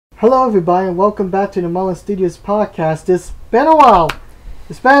Hello everybody and welcome back to the Mullins Studios Podcast. It's been a while.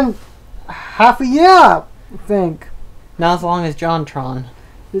 It's been half a year, I think. Not as long as JonTron.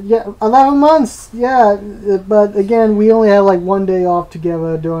 Yeah, 11 months, yeah. But again, we only had like one day off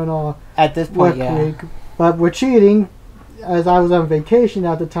together during our At this point, work week. But we're cheating, as I was on vacation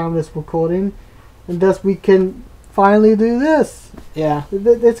at the time of this recording. And thus we can finally do this. Yeah.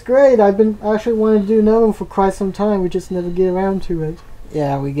 It's great. I've been actually wanting to do another one for quite some time. We just never get around to it.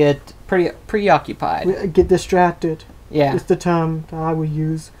 Yeah, we get pretty preoccupied. We get distracted. Yeah. It's the term that I would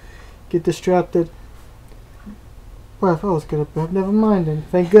use. Get distracted. Well, if I was good at that, never mind then.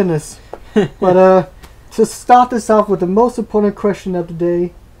 Thank goodness. But to start this off with the most important question of the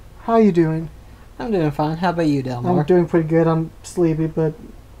day, how are you doing? I'm doing fine. How about you, Delmore? I'm doing pretty good. I'm sleepy, but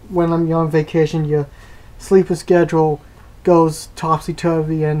when I'm on vacation, your sleeping schedule goes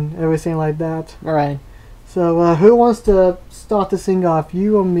topsy-turvy and everything like that. Right. So, who wants to start this thing off,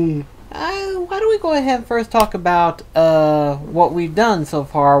 you or me? Why don't we go ahead and first talk about what we've done so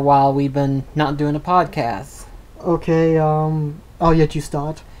far while we've been not doing a podcast? Okay, I'll let you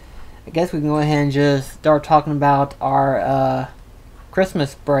start. I guess we can go ahead and just start talking about our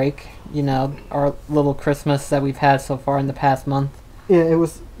Christmas break. You know, our little Christmas that we've had so far in the past month. Yeah, it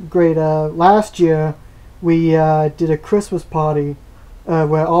was great. Last year, we did a Christmas party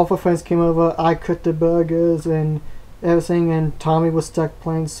where all of our friends came over. I cooked the burgers and everything, and Tommy was stuck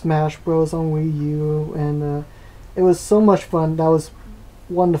playing Smash Bros. On Wii U, and it was so much fun. That was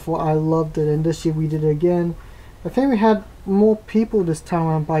wonderful. I loved it, and this year we did it again. I think we had more people this time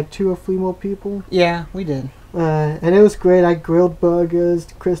around, by 2 or 3 more people. Yeah, we did. And it was great. I grilled burgers,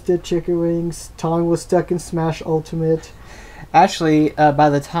 Chris did chicken wings, Tommy was stuck in Smash Ultimate. Actually, by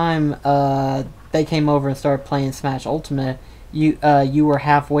the time they came over and started playing Smash Ultimate, you were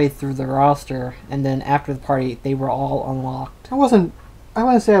halfway through the roster, and then after the party, they were all unlocked. I wouldn't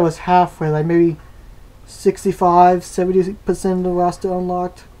say I was halfway, like maybe 65-70% of the roster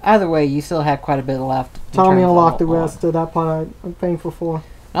unlocked. Either way, you still had quite a bit left. Tommy unlocked the rest, so that part I'm thankful for.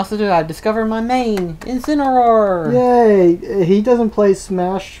 And also, I discovered my main, Incineroar! Yay! He doesn't play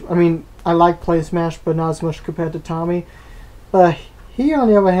Smash. I mean, I like playing Smash, but not as much compared to Tommy. But he, on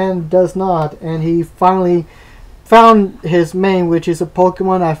the other hand, does not, and he finally found his main, which is a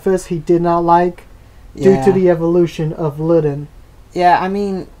Pokemon at first he did not like due to the evolution of Litten. Yeah, I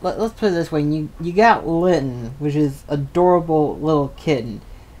mean, let's put it this way. You got Litten, which is adorable little kitten,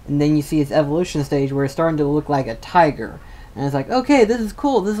 and then you see its evolution stage where it's starting to look like a tiger. And it's like, okay, this is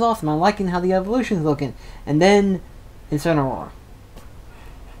cool, this is awesome, I'm liking how the evolution's looking. And then, Incineroar.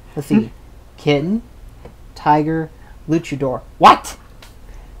 Let's see. Kitten, tiger, luchador. What?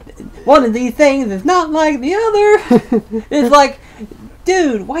 One of these things is not like the other. It's like,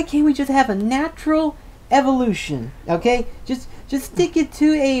 dude, why can't we just have a natural evolution? Okay? Just stick it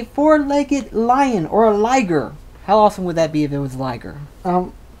to a 4-legged lion or a liger. How awesome would that be if it was liger?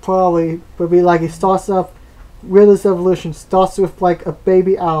 Probably would be like it starts off with this evolution, starts with like a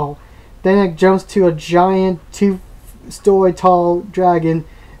baby owl, then it jumps to a giant 2-story tall dragon,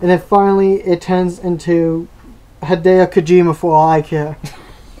 and then finally it turns into Hideo Kojima for all I care.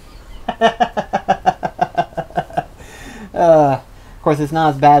 Of course, it's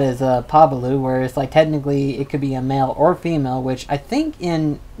not as bad as Pabaloo, where it's like technically it could be a male or female, which I think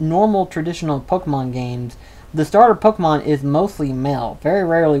in normal traditional Pokemon games, the starter Pokemon is mostly male. Very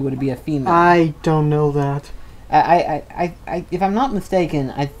rarely would it be a female. I don't know that. I if I'm not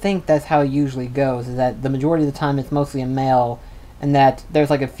mistaken, I think that's how it usually goes, is that the majority of the time it's mostly a male, and that there's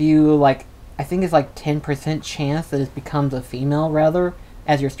like a few, like, I think it's like 10% chance that it becomes a female, rather,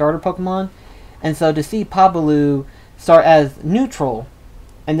 as your starter Pokemon. And so to see Pabaloo start as neutral,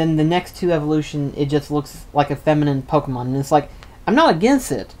 and then the next 2 evolution, it just looks like a feminine Pokemon. And it's like, I'm not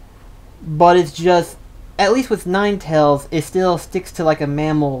against it, but it's just, at least with Ninetales, it still sticks to like a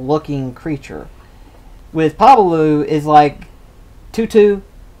mammal-looking creature. With Pabaloo, is like Tutu,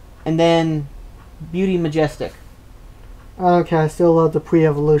 and then Beauty Majestic. Okay, I still love the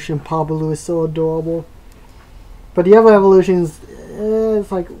pre-evolution. Pabaloo is so adorable. But the other evolutions,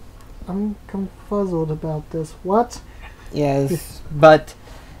 it's like, I'm confuzzled about this. What? Yes, but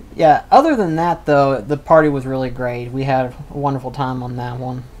yeah, other than that though, the party was really great. We had a wonderful time on that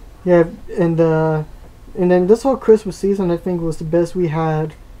one. Yeah, and then this whole Christmas season I think was the best we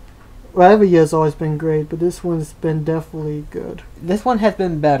had. Well, every year's always been great, but this one's been definitely good. This one has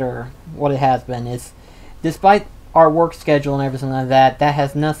been better, what it has been. It's, despite our work schedule and everything like that, that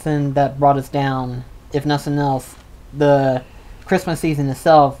has nothing that brought us down. If nothing else, the Christmas season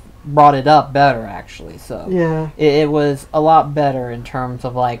itself brought it up better, actually. So yeah, it was a lot better in terms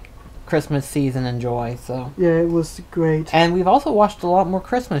of like Christmas season enjoy. So yeah, it was great. And we've also watched a lot more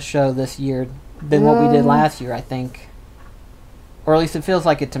Christmas show this year than what we did last year, I think. Or at least it feels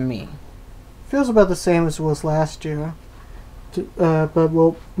like it to me. Feels about the same as it was last year. But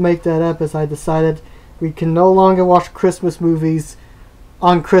we'll make that up as I decided we can no longer watch Christmas movies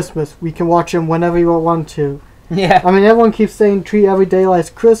on Christmas. We can watch them whenever you want to. Yeah. I mean, everyone keeps saying treat every day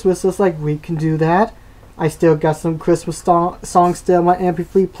like Christmas. It's like, we can do that. I still got some Christmas songs still on my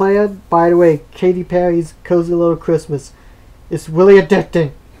MP3 player. By the way, Katy Perry's Cozy Little Christmas. It's really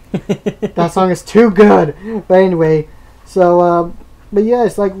addicting. That song is too good. But anyway, so, but yeah,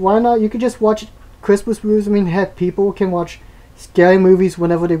 it's like, why not? You could just watch Christmas movies. I mean, heck, people can watch scary movies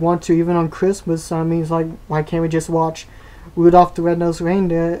whenever they want to, even on Christmas. So I mean, it's like, why can't we just watch Rudolph the Red-Nosed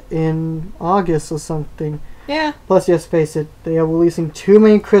Reindeer in August or something? Yeah. Plus, let's face it, they are releasing too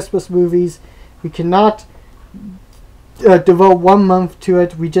many Christmas movies. We cannot devote 1 month to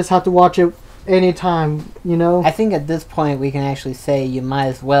it. We just have to watch it anytime, you know? I think at this point we can actually say you might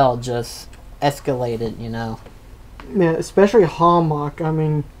as well just escalate it, you know? Yeah, especially Hallmark. I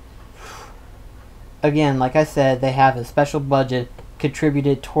mean, again, like I said, they have a special budget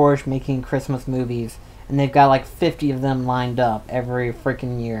contributed towards making Christmas movies, and they've got like 50 of them lined up every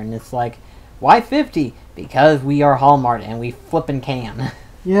freaking year, and it's like, why 50? Because we are Hallmark and we flippin' can.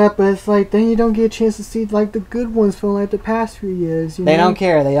 yeah, but it's like, then you don't get a chance to see like the good ones from like the past few years, you know? They don't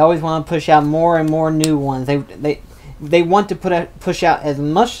care. They always want to push out more and more new ones. They want to push out as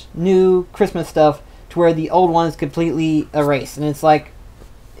much new Christmas stuff to where the old ones completely erased. And it's like,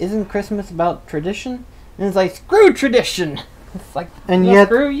 isn't Christmas about tradition? And it's like, screw tradition. It's like, and well, yet,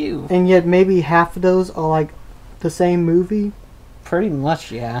 screw you. And yet maybe half of those are like the same movie. Pretty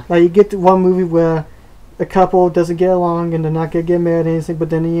much, yeah. Like, you get to one movie where a couple doesn't get along and they're not going to get married or anything, but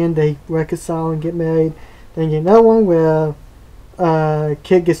then in the end they reconcile and get married. Then you get another one where a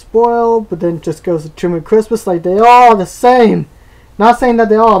kid gets spoiled, but then just goes to Truman Christmas. Like, they all are the same. Not saying that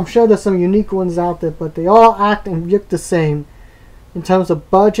they all, I'm sure there's some unique ones out there, but they all act and look the same in terms of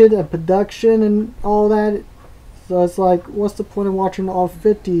budget and production and all that. So it's like, what's the point of watching all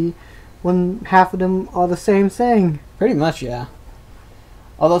 50 when half of them are the same thing? Pretty much, yeah.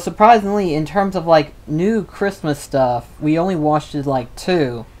 Although, surprisingly, in terms of, like, new Christmas stuff, we only watched it, like,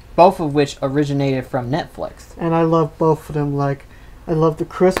 2, both of which originated from Netflix. And I love both of them. Like, I love the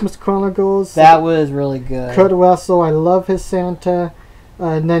Christmas Chronicles. That was really good. Kurt Russell, I love his Santa.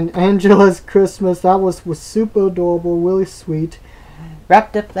 And then Angela's Christmas, that was super adorable, really sweet.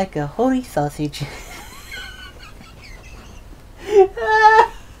 Wrapped up like a holy sausage.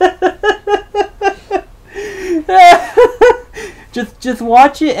 Just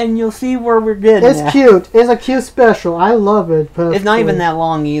watch it and you'll see where we're getting. It's cute. It's a cute special. I love it. Perfectly. It's not even that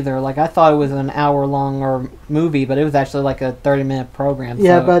long either. Like, I thought it was an hour long or movie, but it was actually like a 30-minute program.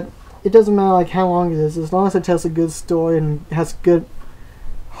 Yeah, so. but it doesn't matter like how long it is. As long as it tells a good story and has good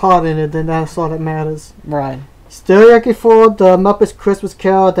heart in it, then that's all that matters. Right. Still looking for the Muppets Christmas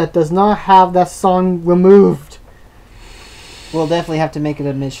Carol that does not have that song removed. We'll definitely have to make an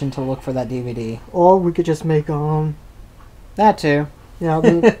admission to look for that DVD. Or we could just make our own. That too. Yeah, I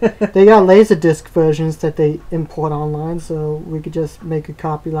mean, they got Laserdisc versions that they import online, so we could just make a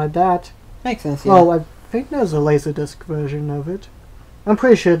copy like that. Makes sense, yeah. Oh, I think there's a Laserdisc version of it. I'm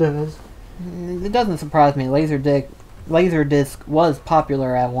pretty sure there is. It doesn't surprise me. Laserdisc was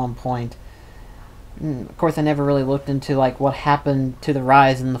popular at one point. Of course, I never really looked into like what happened to the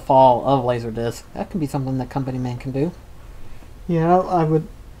rise and the fall of Laserdisc. That could be something that Company Man can do. Yeah,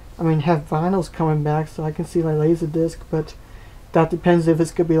 I mean, have vinyls coming back, so I can see like Laserdisc, but that depends if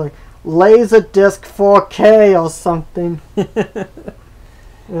it's gonna be like Laserdisc 4K or something.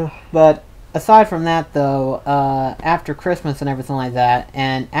 But aside from that, though, after Christmas and everything like that,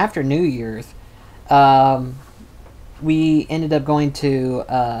 and after New Year's, we ended up going to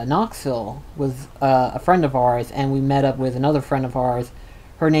Knoxville with a friend of ours, and we met up with another friend of ours.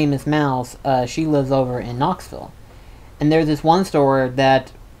 Her name is Mouse. She lives over in Knoxville. And there's this one store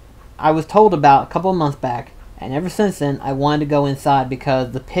that I was told about a couple of months back, and ever since then, I wanted to go inside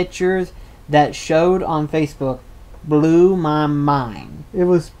because the pictures that showed on Facebook blew my mind. It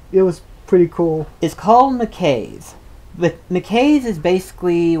was pretty cool. It's called McKay's. But McKay's is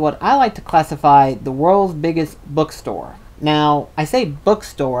basically what I like to classify the world's biggest bookstore. Now, I say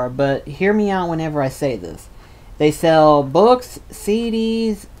bookstore, but hear me out whenever I say this. They sell books,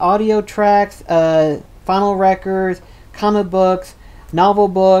 CDs, audio tracks, vinyl records, comic books, novel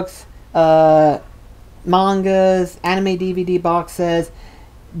books, mangas, anime DVD box sets,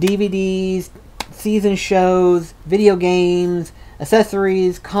 DVDs, season shows, video games,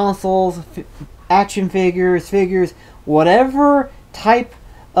 accessories, consoles, action figures, whatever type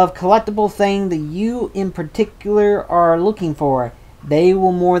of collectible thing that you in particular are looking for, they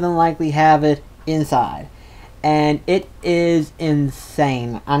will more than likely have it inside. And it is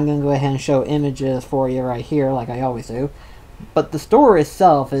insane. I'm going to go ahead and show images for you right here like I always do. But the store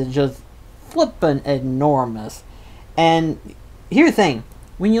itself is just flippin' enormous. And here's the thing.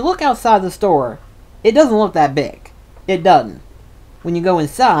 When you look outside the store, it doesn't look that big. It doesn't. When you go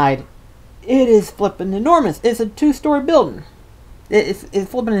inside, it is flippin' enormous. It's a 2-story building. It's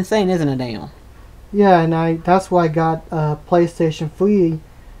flippin' insane, isn't it, Daniel? Yeah, and that's why I got PlayStation 3,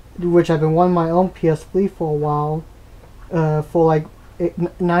 which I've been wanting my own PS3 for a while, for like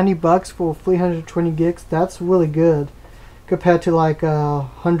 $90 for 320 gigs. That's really good compared to like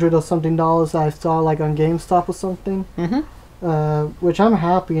 $100 or something dollars I saw like on GameStop or something. Which I'm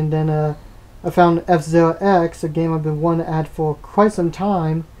happy. And then I found F-Zero X, a game I've been wanting to add for quite some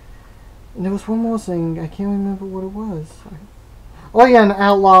time. And there was one more thing, I can't remember what it was. Oh yeah, an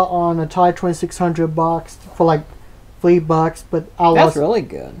Outlaw on Atari 2600 box for like $3, but Outlaw. That's really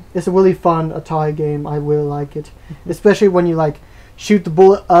good. It's a really fun Atari game. I really like it, especially when you like shoot the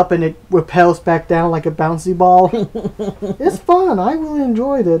bullet up and it repels back down like a bouncy ball. It's fun. I really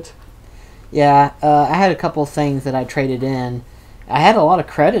enjoyed it. Yeah, I had a couple of things that I traded in. I had a lot of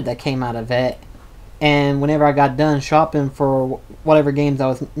credit that came out of it, and whenever I got done shopping for whatever games I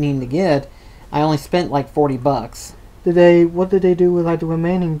was needing to get, I only spent like $40. What did they do with like the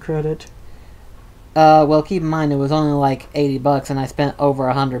remaining credit? Well, keep in mind it was only like $80, and I spent over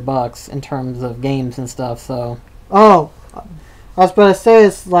 $100 in terms of games and stuff. So. Oh, I was about to say,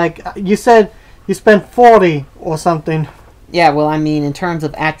 it's like you said you spent 40 or something. Yeah, well, I mean in terms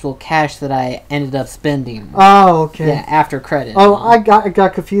of actual cash that I ended up spending. Oh, okay. Yeah, after credit. Oh, I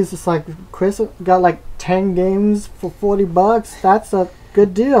got confused. It's like Chris got like 10 games for $40. That's a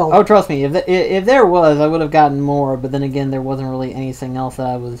good deal. Oh, trust me, if there was, I would have gotten more, but then again, there wasn't really anything else that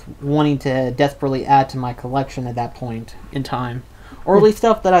I was wanting to desperately add to my collection at that point in time. Or at least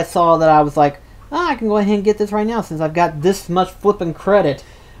stuff that I saw that I was like, I can go ahead and get this right now since I've got this much flipping credit,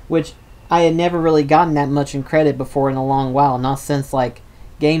 which I had never really gotten that much in credit before in a long while, not since like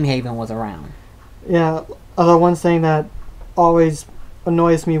Game Haven was around. Yeah, although one thing that always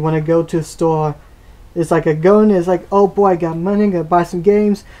annoys me when I go to a store, it's like I go in there, it's like, oh boy, I got money, I'm gonna buy some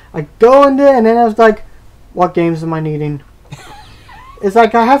games. I go in there and then I was like, what games am I needing? It's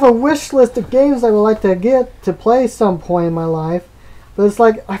like I have a wish list of games I would like to get to play some point in my life, but it's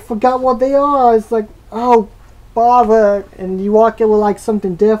like I forgot what they are. It's like, oh bother, and you walk in with like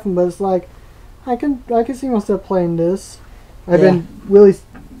something different, but it's like I can see myself playing this. I've been really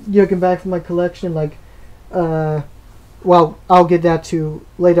looking back from my collection, like well, I'll get that to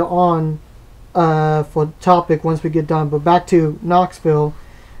later on for topic once we get done, but back to Knoxville.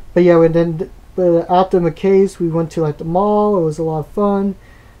 But yeah, but after McKay's we went to like the mall. It was a lot of fun,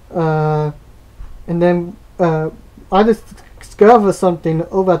 and then I just discovered something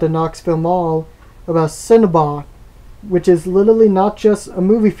over at the Knoxville Mall about Cinebar, which is literally not just a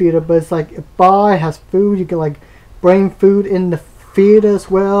movie theater, but it's like a bar. It has food. You can like bring food in the theater as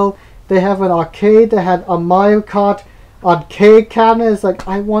well. They have an arcade. They had a Mario Kart arcade cabinet. It's like,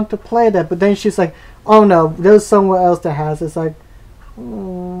 I want to play that, but then she's like, oh no, there's somewhere else that has. It's like,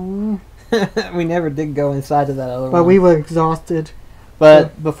 we never did go inside of that other one. But we were exhausted.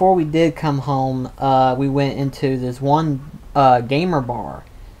 But before we did come home, we went into this one gamer bar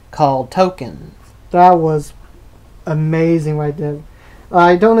called Token. That was amazing right there.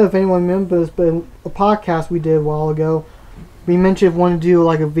 I don't know if anyone remembers, but in a podcast we did a while ago, we mentioned wanting to do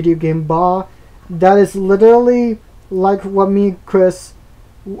like a video game bar. That is literally like what me and Chris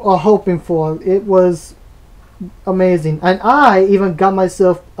are hoping for. It was amazing. And I even got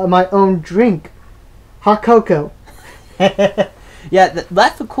myself my own drink. Hot cocoa. Yeah,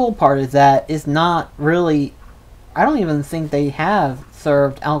 that's the cool part, is that it's not really... I don't even think they have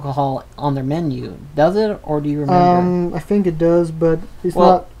served alcohol on their menu. Does it? Or do you remember? I think it does, but it's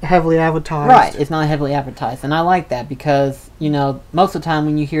not heavily advertised. Right, it's not heavily advertised. And I like that because, you know, most of the time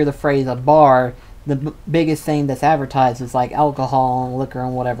when you hear the phrase a bar, the biggest thing that's advertised is like alcohol and liquor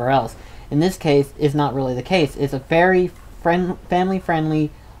and whatever else. In this case, it's not really the case. It's a very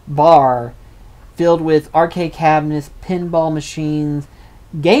family-friendly bar filled with arcade cabinets, pinball machines,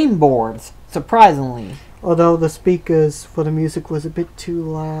 game boards, surprisingly. Although the speakers for the music was a bit too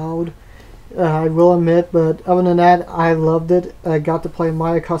loud, I will admit, but other than that, I loved it. I got to play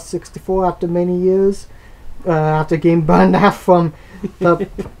Mario Kart 64 after many years, after getting burned out from the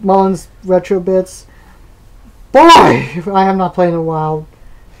Mullins retro bits. Boy, I have not played in a while.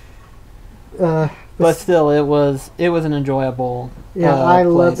 But still, it was an enjoyable I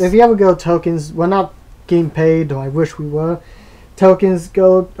love. place. If you ever go to Tokens, we're not getting paid, though I wish we were. tokens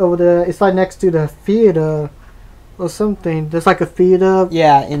go over there. It's like next to the theater or something. There's like a theater.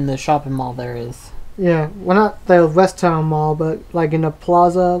 Yeah, in the shopping mall there is. Yeah, well, not the West Town Mall, but like in the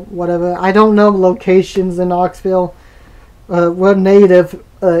plaza, whatever. I don't know locations in Knoxville. We're native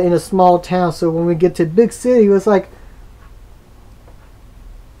in a small town, so when we get to big city, it's like,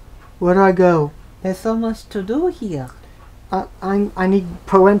 where do I go? There's so much to do here. I need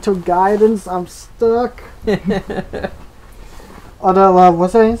parental guidance. I'm stuck. Although,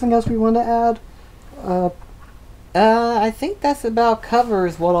 was there anything else we want to add? I think that's about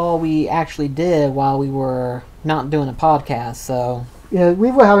covers what all we actually did while we were not doing a podcast, so... Yeah,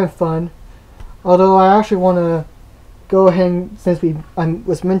 we were having fun. Although I actually want to go ahead and, since I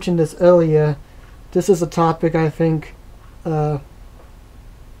was mentioned this earlier, this is a topic I think, if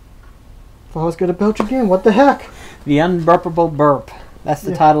I was going to belch again, what the heck? The unburpable burp. That's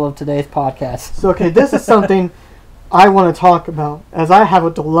the title of today's podcast. So, okay, this is something I want to talk about, as I have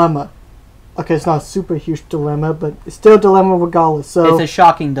a dilemma. Okay, it's not a super huge dilemma, but it's still a dilemma regardless. So it's a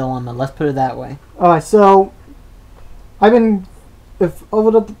shocking dilemma, let's put it that way. Alright, so I've been, I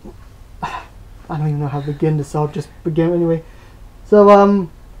don't even know how to begin this, so I'll just begin anyway. So,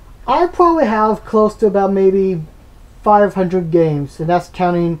 I probably have close to about maybe 500 games, and that's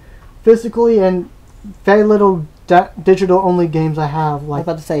counting physically and very little digital-only games I have. I Like,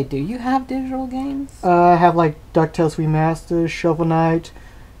 was about to say, do you have digital games? I have like DuckTales Remastered, Shovel Knight,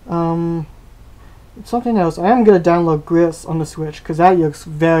 something else. I am going to download Grits on the Switch, because that looks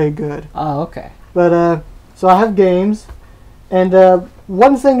very good. Oh, okay. But, so I have games, and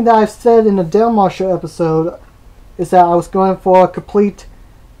one thing that I've said in the Delmar Show episode is that I was going for a complete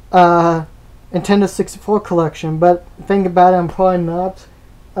Nintendo 64 collection, but think about it, I'm probably not.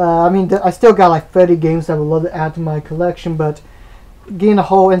 I mean, I still got like 30 games that I would love to add to my collection, but getting a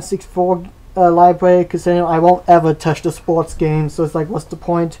whole N64 library, because then I won't ever touch the sports games, so it's like, what's the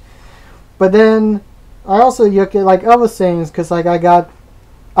point? But then I also look at like other things, because like I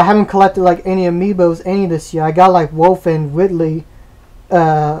haven't collected like any amiibos any this year. I got like Wolf and Ridley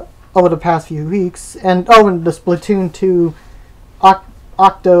over the past few weeks, and and the Splatoon 2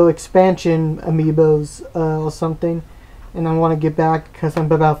 Octo expansion amiibos or something. And I want to get back because I'm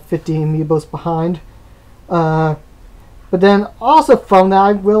about 50 amiibos behind. But then also from that, I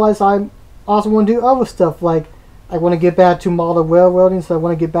realized I also want to do other stuff. Like, I want to get back to model railroading, so I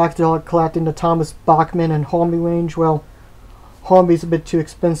want to get back to collecting the Thomas Bachman and Hornby range. Well, Hornby's a bit too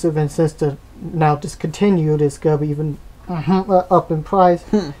expensive, and since they're now discontinued, it's going to be even up in price.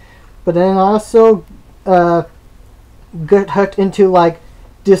 But then I also get hooked into, like,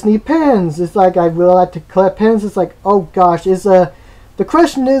 Disney pens. It's like I really like to collect pens. It's like, oh gosh, the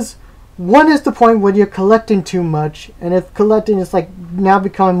question is, when is the point when you're collecting too much, and if collecting is like now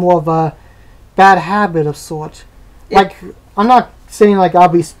becoming more of a bad habit of sort. Like, I'm not saying like I'll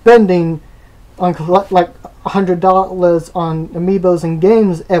be spending on like $100 on amiibos and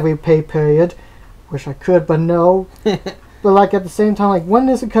games every pay period. Wish I could, but no. But like at the same time, like when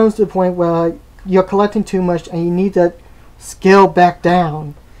does it comes to the point where you're collecting too much and you need to scale back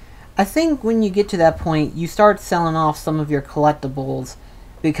down? I think when you get to that point, you start selling off some of your collectibles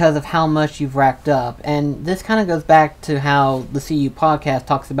because of how much you've racked up. And this kind of goes back to how the CU podcast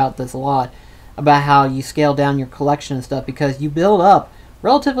talks about this a lot, about how you scale down your collection and stuff, because you build up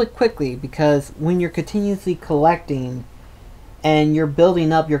relatively quickly, because when you're continuously collecting and you're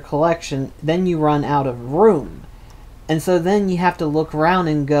building up your collection, then you run out of room. And so then you have to look around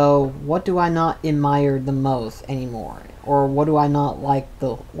and go, what do I not admire the most anymore? Or what do I not like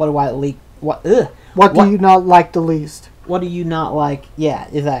what do you not like the least? What do you not like? Yeah,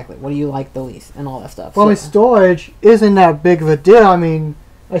 exactly. What do you like the least? And all that stuff. Well, my storage isn't that big of a deal. I mean,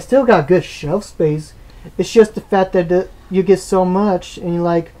 I still got good shelf space. It's just the fact that you get so much, and you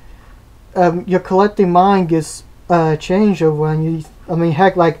like, your collecting mind gets changed over. And I mean,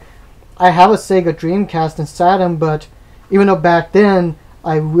 heck, like, I have a Sega Dreamcast and Saturn, but even though back then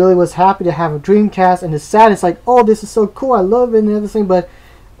I really was happy to have a Dreamcast and the Saturn, it's like, oh, this is so cool, I love it and everything, but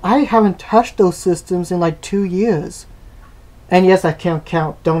I haven't touched those systems in like 2 years. And yes, I can't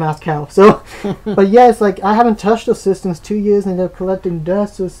count, don't ask how. So, but yeah, it's like, I haven't touched those systems 2 years and they're collecting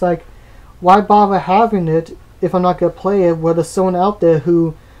dust, so it's like, why bother having it if I'm not going to play it? Well, there's someone out there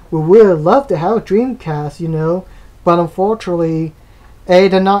who would really love to have a Dreamcast, you know, but unfortunately,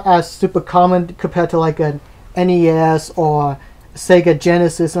 they're not as super common compared to like an NES or Sega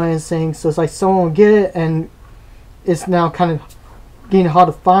Genesis or anything, so it's like someone will get it and it's now kind of getting hard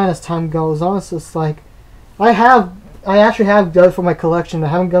to find as time goes on. So it's like, I actually have done for my collection. I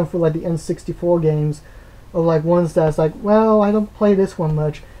haven't gone for like the N64 games, or like ones that's like, well, I don't play this one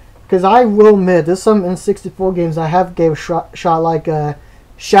much, because I will admit, there's some N64 games I have gave a shot like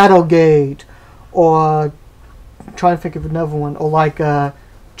Shadowgate, or I'm trying to think of another one, or like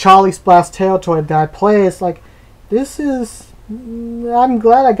Charlie Splash Territory that I play. It's like, this is, I'm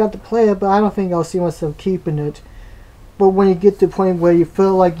glad I got to play it, but I don't think I'll see myself keeping it. But when you get to the point where you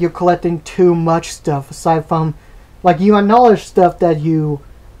feel like you're collecting too much stuff, aside from, like, you acknowledge stuff that you,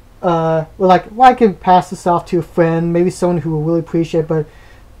 like, well, I can pass this off to a friend, maybe someone who will really appreciate it, but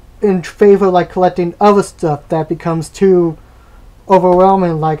in favor of, like, collecting other stuff that becomes too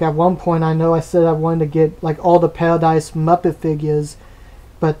overwhelming. Like, at one point, I know I said I wanted to get, like, all the Paradise Muppet figures,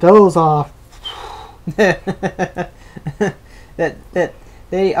 but those are... that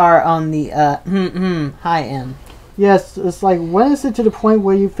they are on the high end. Yes, it's like, when is it to the point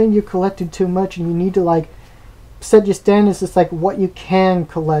where you think you're collecting too much and you need to, like, set your standards? It's like what you can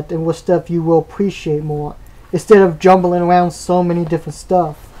collect and what stuff you will appreciate more, instead of jumbling around so many different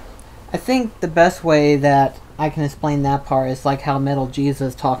stuff. I think the best way that I can explain that part is like how Metal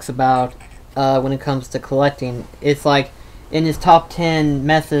Jesus talks about when it comes to collecting. It's like, in his top 10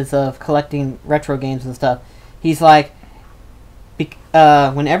 methods of collecting retro games and stuff, he's like,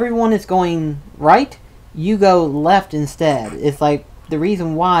 when everyone is going right, you go left instead. It's like, the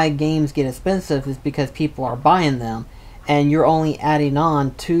reason why games get expensive is because people are buying them, and you're only adding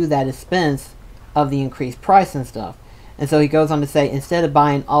on to that expense of the increased price and stuff. And so he goes on to say, instead of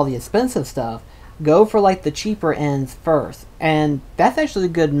buying all the expensive stuff, go for like the cheaper ends first. And that's actually a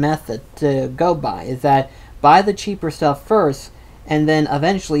good method to go by, is that buy the cheaper stuff first, and then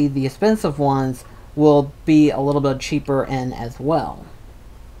eventually the expensive ones will be a little bit cheaper end as well.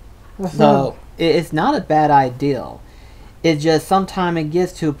 So it's not a bad idea. It's just sometimes it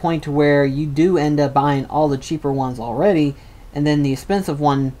gets to a point to where you do end up buying all the cheaper ones already, and then the expensive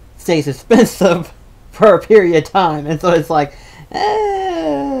one stays expensive for a period of time. And so it's like,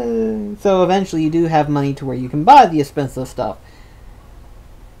 so eventually you do have money to where you can buy the expensive stuff.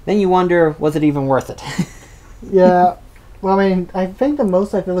 Then you wonder, was it even worth it? Yeah. Well, I mean, I think the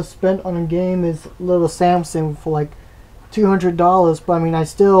most I've ever spent on a game is Little Samson for like $200, but I mean, I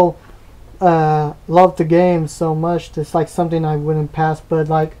still love the game so much. It's like something I wouldn't pass, but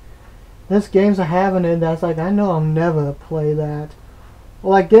like, there's games I have in it that's like, I know I'll never play that.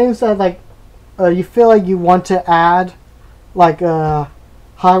 Or like games that like, you feel like you want to add, like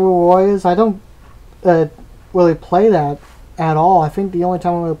Hyrule Warriors. I don't really play that at all. I think the only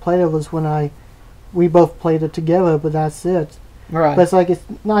time I really played it was when we both played it together, but that's it. Right. But it's like, it's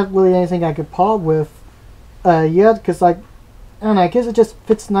not really anything I could part with yet, because like, I don't know, I guess it just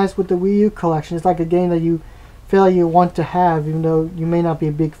fits nice with the Wii U collection. It's like a game that you feel like you want to have, even though you may not be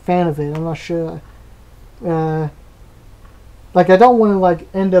a big fan of it. I'm not sure. Like, I don't want to like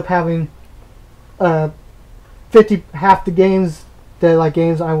end up having half the games that like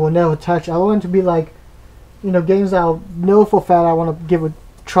games I will never touch. I want it to be like, you know, games I'll know for a fact I want to give a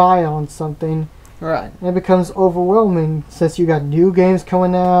try on something. Right. And it becomes overwhelming since you got new games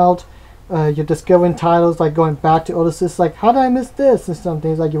coming out. You're discovering titles, like going back to older systems, like, how did I miss this? And some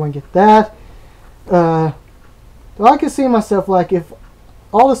things like, you want to get that. Well, I can see myself, like, if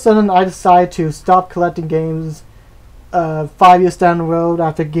all of a sudden I decide to stop collecting games 5 years down the road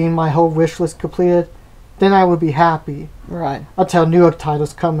after getting my whole wish list completed, then I would be happy. Right. Until newer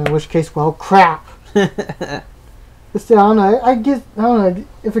titles come, in which case, well, crap. But still, I don't know. I don't know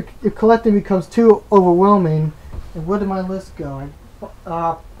if collecting becomes too overwhelming. And where did my list go?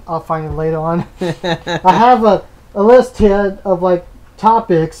 I'll find it later on. I have a list here of like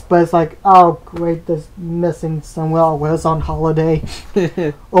topics, but it's like, oh great, there's missing somewhere. Oh, well, it's on holiday,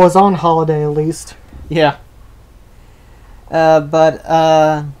 or it's on holiday at least. Yeah.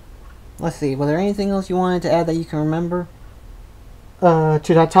 Let's see. Was there anything else you wanted to add that you can remember? To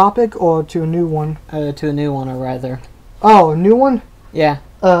that topic or to a new one? To a new one, or rather. Oh, a new one? Yeah.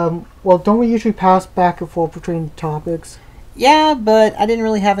 Well, don't we usually pass back and forth between topics? Yeah, but I didn't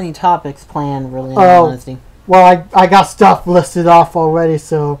really have any topics planned, really, in all honesty. Well, I got stuff listed off already,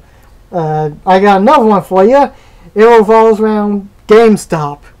 so I got another one for you. It revolves around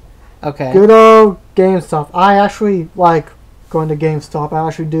GameStop. Okay. Good old GameStop. I actually like going to GameStop. I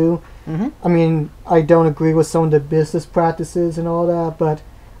actually do. Mm-hmm. I mean, I don't agree with some of the business practices and all that, but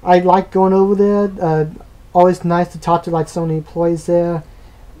I like going over there. Always nice to talk to like some of the employees there.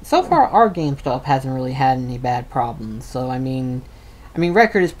 So far, our GameStop hasn't really had any bad problems. So I mean,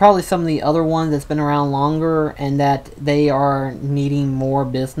 Record is probably some of the other ones that's been around longer, and that they are needing more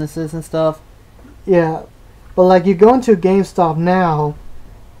businesses and stuff. Yeah, but like you go into GameStop now,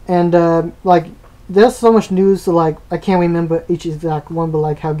 and like there's so much news. So like I can't remember each exact one, but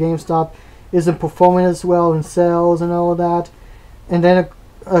like how GameStop isn't performing as well in sales and all that. And then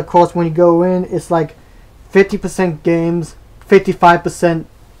of course, when you go in, it's like 50% games, 55%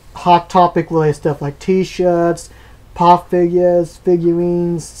 hot topic related stuff like T-shirts, pop figures,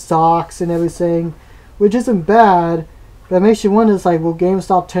 figurines, socks, and everything, which isn't bad. But it makes you wonder, it's like, will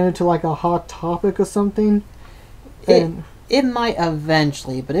GameStop turn into like a hot topic or something? It might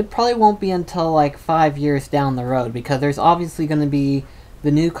eventually, but it probably won't be until like 5 years down the road, because there's obviously going to be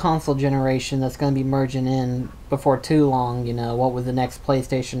the new console generation that's going to be merging in before too long. You know, what was the next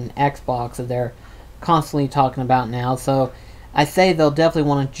PlayStation, Xbox that they're constantly talking about now. So I say they'll definitely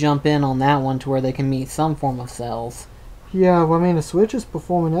want to jump in on that one to where they can meet some form of sales. Yeah, well, I mean, the Switch is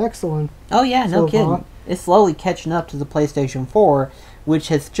performing excellent. Oh yeah, no kidding. Far. It's slowly catching up to the PlayStation 4, which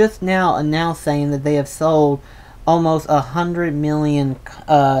has just now announced saying that they have sold almost 100 million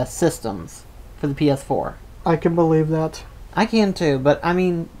systems for the PS4. I can believe that. I can too, but I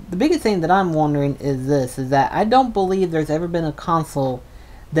mean, the biggest thing that I'm wondering is this, is that I don't believe there's ever been a console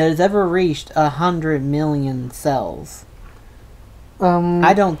that has ever reached 100 million sales.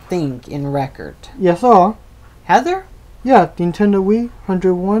 I don't think in record. Yes, sir. Has there? Yeah, Nintendo Wii,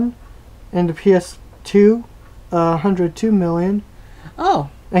 101, and the PS2, 102 million. Oh.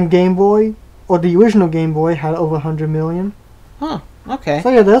 And Game Boy, or the original Game Boy, had over 100 million. Huh, okay. So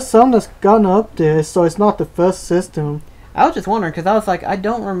yeah, there's some that's gone up there, so it's not the first system. I was just wondering, because I was like, I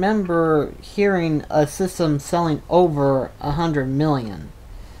don't remember hearing a system selling over 100 million.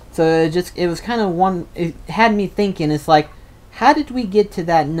 So it was kind of it had me thinking, it's like, how did we get to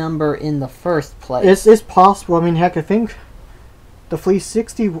that number in the first place? It's possible. I mean, heck, I think the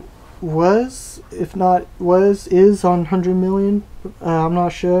 360 is on 100 million. I'm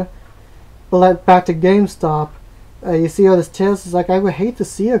not sure. But like, back to GameStop, you see all this test. It's like, I would hate to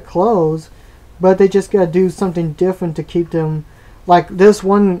see it close, but they just gotta do something different to keep them. Like, there's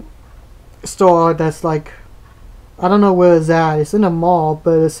one store that's like, I don't know where it's at. It's in a mall,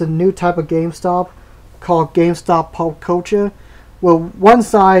 but it's a new type of GameStop called GameStop Pop Culture. Well, one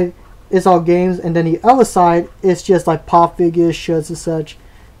side is all games, and then the other side is just like pop figures, shirts, and such.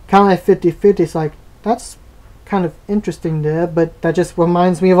 Kind of like 50-50. It's like, that's kind of interesting there, but that just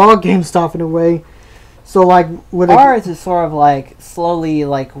reminds me of our GameStop in a way. So like, ours is sort of like slowly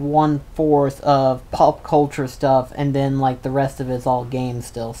like 1/4 of pop culture stuff, and then like the rest of it's all games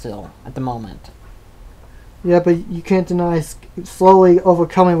still at the moment. Yeah, but you can't deny slowly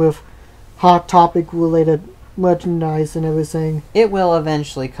overcoming with hot topic related merchandise and everything. It will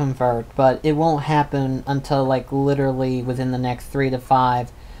eventually convert, but it won't happen until like literally within the next 3 to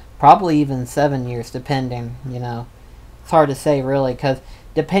 5, probably even 7 years, depending. You know, it's hard to say really, because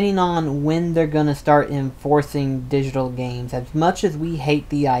depending on when they're gonna start enforcing digital games, as much as we hate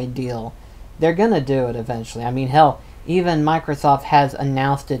the ideal, they're gonna do it eventually. I mean, hell, even Microsoft has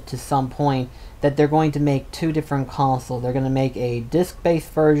announced it to some point that they're going to make 2 different consoles. They're going to make a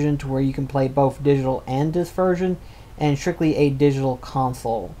disc-based version to where you can play both digital and disc version, and strictly a digital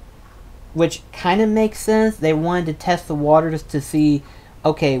console. Which kind of makes sense. They wanted to test the waters to see,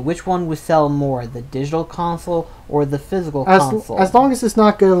 okay, which one would sell more, the digital console or the physical console. As long as it's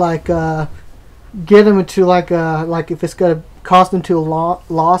not going to like get them into like if it's going to cost them to a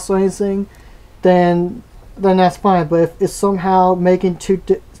loss or anything, then that's fine. But if it's somehow making 2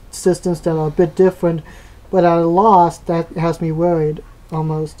 systems that are a bit different but at a loss, that has me worried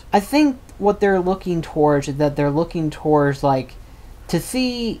almost. I think what they're looking towards is that they're looking towards like to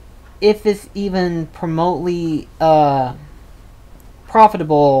see if it's even remotely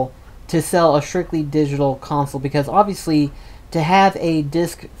profitable to sell a strictly digital console, because obviously to have a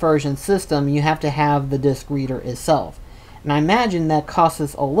disc version system you have to have the disc reader itself, and I imagine that costs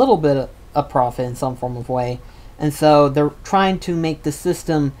us a little bit of profit in some form of way. And so they're trying to make the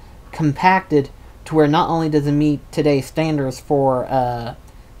system compacted to where not only does it meet today's standards for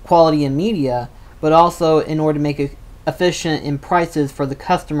quality in media, but also in order to make it efficient in prices for the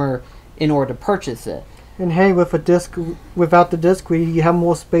customer in order to purchase it. And hey, with a disc, without the disc reader, you have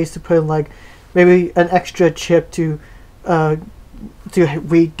more space to put in, like maybe an extra chip to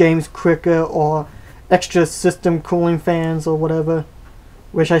read games quicker, or extra system cooling fans or whatever.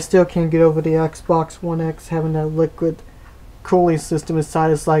 Which I still can't get over the Xbox One X having that liquid cooling system inside.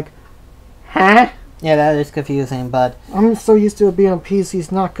 It's like, huh? Yeah, that is confusing, but I'm so used to it being on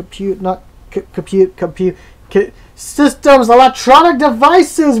PCs, not systems, electronic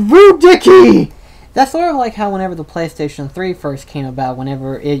devices, Roo Dicky! That's sort of like how whenever the PlayStation 3 first came about,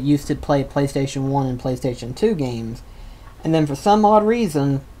 whenever it used to play PlayStation 1 and PlayStation 2 games, and then for some odd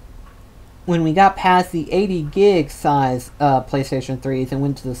reason, when we got past the 80 gig size PlayStation 3s and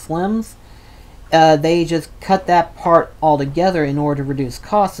went to the Slims, they just cut that part altogether in order to reduce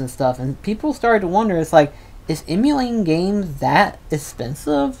costs and stuff. And people started to wonder, it's like, is emulating games that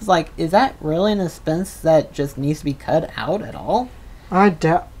expensive? Like, is that really an expense that just needs to be cut out at all? I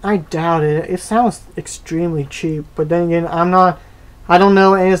doubt it. It sounds extremely cheap, but then again, I don't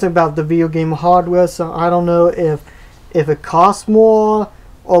know anything about the video game hardware, so I don't know if it costs more,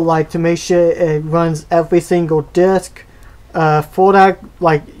 or like to make sure it runs every single disc. For that,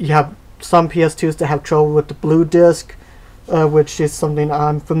 like, you have some PS2s that have trouble with the blue disc, which is something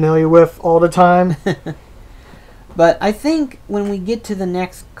I'm familiar with all the time. But I think when we get to the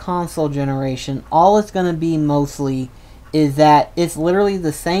next console generation, all it's going to be mostly is that it's literally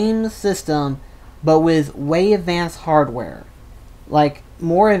the same system, but with way advanced hardware. Like,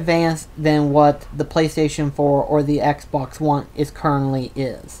 more advanced than what the PlayStation 4 or the Xbox One currently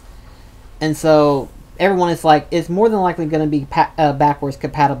is. And so, everyone is like, it's more than likely going to be backwards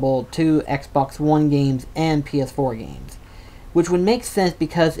compatible to Xbox One games and PS4 games. Which would make sense,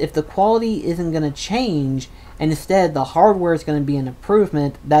 because if the quality isn't going to change, and instead the hardware is going to be an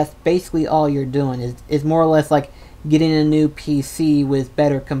improvement, that's basically all you're doing. Is more or less like getting a new PC with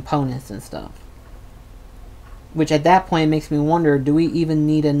better components and stuff. Which at that point makes me wonder, do we even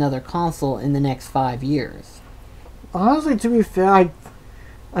need another console in the next 5 years? Honestly, to be fair,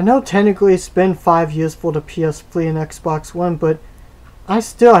 I know technically it's been 5 years for the PS3 and Xbox One, but I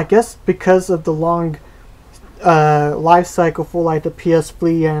guess because of the long life cycle for like the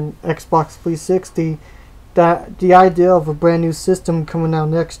PS3 and Xbox 360, that the idea of a brand new system coming out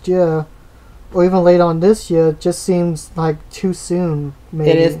next year, or even later on this year, just seems like too soon,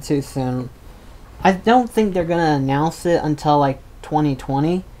 maybe. It is too soon. I don't think they're going to announce it until like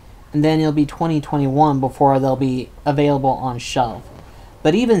 2020, and then it'll be 2021 before they'll be available on shelf.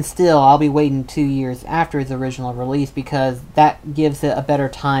 But even still, I'll be waiting 2 years after its original release, because that gives it a better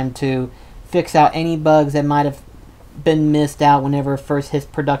time to fix out any bugs that might have been missed out whenever it first hits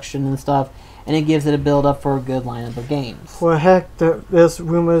production and stuff, and it gives it a build up for a good lineup of games. Well, heck, there's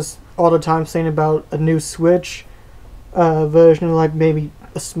rumors all the time saying about a new Switch version, like maybe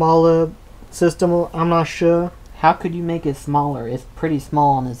a smaller system. I'm not sure. How could you make it smaller? It's pretty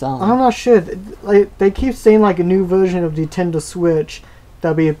small on its own. I'm not sure. Like, they keep saying like a new version of the Nintendo Switch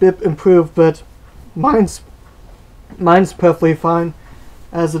that'll be a bit improved, but mine's perfectly fine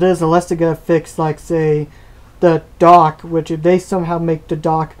as it is, unless they're gonna fix, like, say, the dock, which if they somehow make the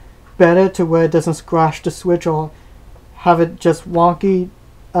dock better to where it doesn't scratch the Switch or have it just wonky,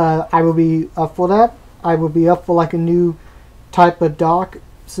 I will be up for that. I will be up for like a new type of dock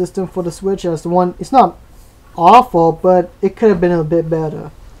system for the Switch. As the one, it's not awful, but it could have been a bit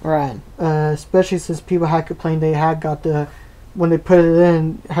better. Right. Especially since people had complained they had got when they put it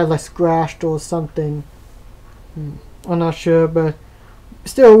in, it had like scratched or something. I'm not sure, but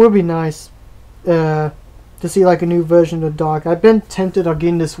still, it would be nice to see like a new version of the dock. I've been tempted on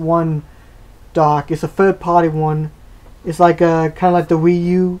getting this one dock. It's a third-party one. It's like kind of like the Wii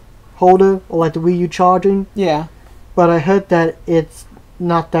U holder, or like the Wii U charging. Yeah. But I heard that it's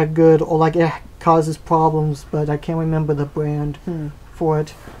not that good, or like it causes problems, but I can't remember the brand for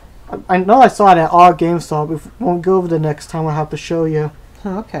it. I know I saw it at our GameStop. If we won't go over the next time, I'll have to show you.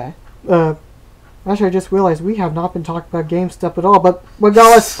 Oh, okay. Actually, I just realized we have not been talking about GameStop at all, but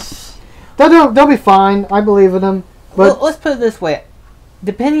regardless, they'll be fine. I believe in them. But well, let's put it this way.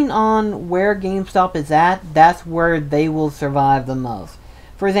 Depending on where GameStop is at, that's where they will survive the most.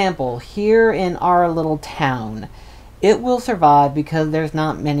 For example, here in our little town, it will survive because there's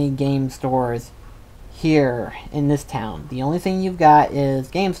not many game stores here in this town. The only thing you've got is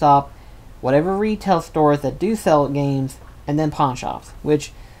GameStop, whatever retail stores that do sell games, and then pawn shops.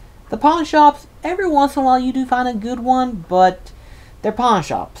 Which, the pawn shops, every once in a while you do find a good one, but they're pawn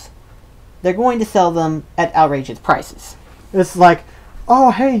shops. They're going to sell them at outrageous prices. It's like,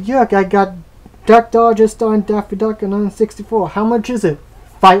 oh hey, yuck, I got Duck Dodger starring Daffy Duck on 64. How much is it?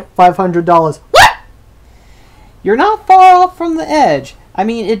 $500. What? You're not far off from the edge. I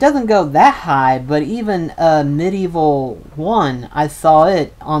mean, it doesn't go that high, but even Medieval 1, I saw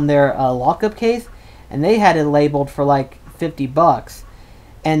it on their lockup case, and they had it labeled for like $50.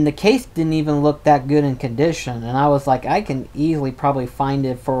 And the case didn't even look that good in condition, and I was like, I can easily probably find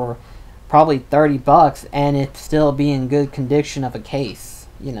it for probably $30, and it still be in good condition of a case,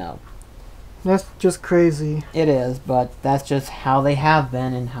 you know. That's just crazy. It is, but that's just how they have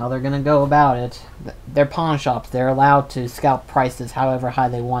been and how they're going to go about it. They're pawn shops. They're allowed to scalp prices however high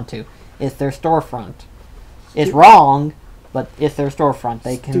they want to. It's their storefront. It's wrong, but it's their storefront.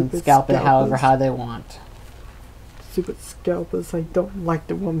 They can scalp it however high they want. Stupid scalpers. I don't like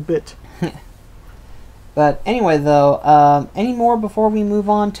them one bit. But anyway, though, any more before we move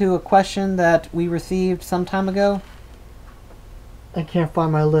on to a question that we received some time ago? I can't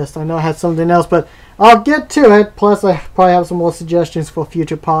find my list. I know I had something else, but I'll get to it. Plus, I probably have some more suggestions for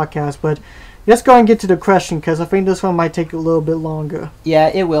future podcasts. But let's go and get to the question, because I think this one might take a little bit longer. Yeah,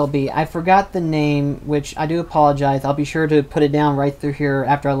 it will be. I forgot the name, which I do apologize. I'll be sure to put it down right through here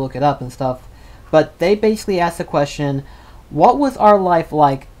after I look it up and stuff. But they basically asked the question, what was our life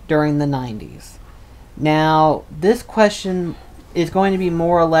like during the 90s? Now, this question is going to be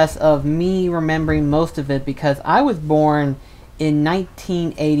more or less of me remembering most of it, because I was born in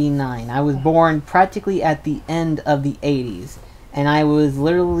 1989. I was born practically at the end of the 80s, and I was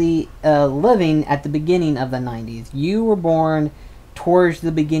literally living at the beginning of the 90s. You were born towards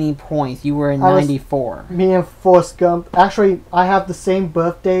the beginning points. You were in 94. Me and Forrest Gump. Actually, I have the same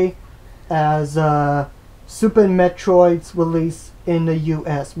birthday as Super Metroid's release in the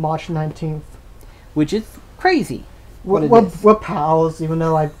U.S., March 19th. Which is crazy. We're pals, even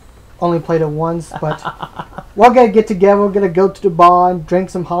though I only played it once, but we're gonna get together, we're gonna go to the bar and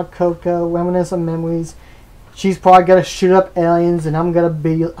drink some hot cocoa, reminisce some memories. She's probably gonna shoot up aliens and I'm gonna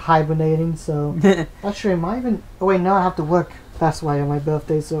be hibernating, so actually I might even no, I have to work. That's why on my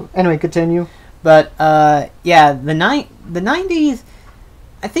birthday, so anyway, continue. But yeah, the 90s,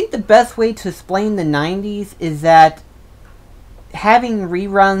 I think the best way to explain the 90s is that having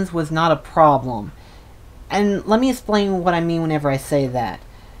reruns was not a problem. And let me explain what I mean whenever I say that.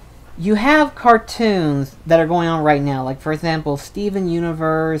 You have cartoons that are going on right now, like for example, Steven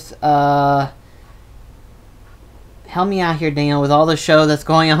Universe, help me out here, Daniel, with all the show that's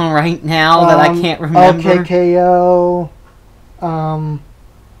going on right now that I can't remember. OKKO,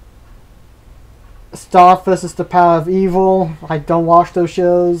 Star vs. the Power of Evil. I don't watch those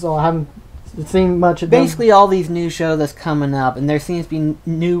shows, or I haven't seen much of them. Basically all these new shows that's coming up, and there seems to be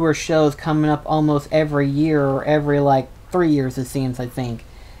newer shows coming up almost every year, or every like 3 years it seems, I think.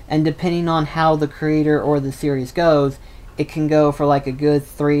 And depending on how the creator or the series goes, it can go for like a good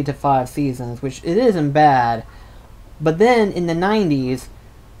 3 to 5 seasons, which it isn't bad. But then in the 90s,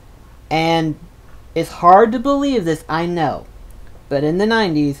 and it's hard to believe this, I know, but in the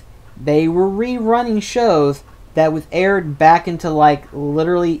 90s, they were rerunning shows that was aired back into like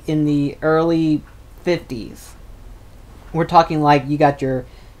literally in the early 50s. We're talking like you got your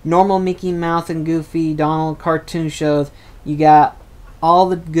normal Mickey Mouse and Goofy, Donald cartoon shows. You got all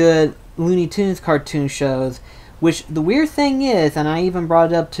the good Looney Tunes cartoon shows, which the weird thing is, and I even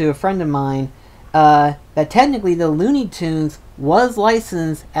brought it up to a friend of mine, that technically the Looney Tunes was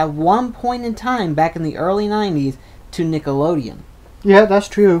licensed at one point in time back in the early 90s to Nickelodeon. Yeah, that's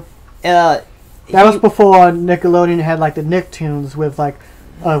true. That was before Nickelodeon had like the Nicktoons with like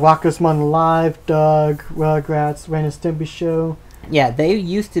Rocko's Modern Life, Doug, Rugrats, Ren and Stimpy Show. Yeah, they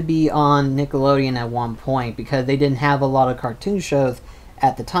used to be on Nickelodeon at one point because they didn't have a lot of cartoon shows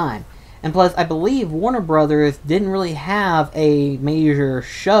at the time. And plus, I believe Warner Brothers didn't really have a major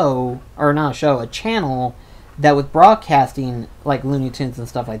show, or not a show, a channel that was broadcasting like Looney Tunes and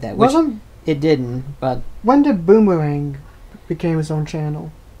stuff like that. Which it didn't, but... When did Boomerang become its own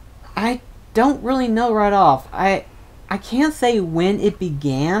channel? I don't really know right off. I can't say when it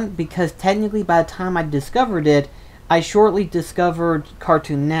began, because technically by the time I discovered it, I shortly discovered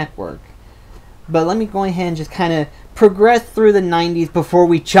Cartoon Network. But let me go ahead and just kind of progress through the 90s before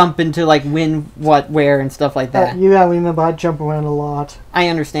we jump into like when, what, where, and stuff like that. You gotta remember, I jump around a lot. I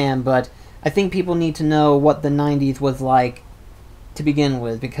understand, but I think people need to know what the 90s was like to begin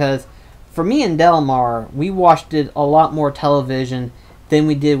with, because for me and Delmar, we watched it a lot more television than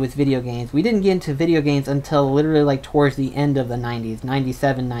we did with video games. We didn't get into video games until literally like towards the end of the 90s,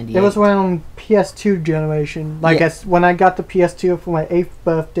 97, 98. It was around PS2 generation. Like when I got the PS2 for my 8th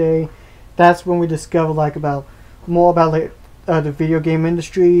birthday, that's when we discovered like more about like the video game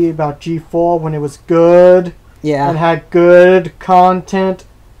industry, about G4 when it was good. Yeah. And had good content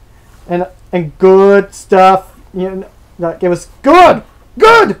and good stuff. You know, like it was good.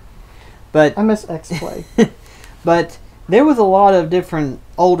 But I miss X-Play. But there was a lot of different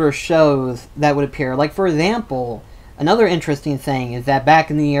older shows that would appear. Like, for example, another interesting thing is that back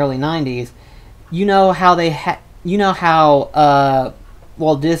in the early 90s, you know how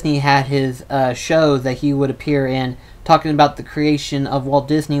Walt Disney had his shows that he would appear in, talking about the creation of Walt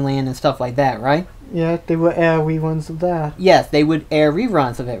Disneyland and stuff like that, right? Yeah, they would air reruns of that. Yes, they would air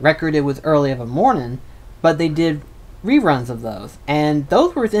reruns of it. Record, it was early of a morning, but they did reruns of those. And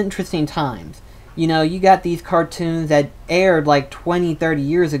those were interesting times. You know, you got these cartoons that aired like 20, 30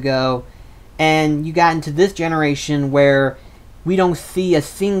 years ago, and you got into this generation where we don't see a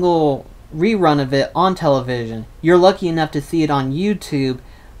single rerun of it on television. You're lucky enough to see it on YouTube,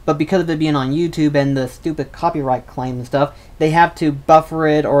 but because of it being on YouTube and the stupid copyright claim and stuff, they have to buffer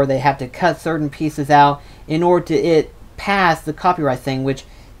it or they have to cut certain pieces out in order to it past the copyright thing, which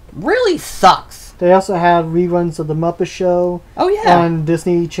really sucks. They also had reruns of The Muppet Show. Oh, yeah. On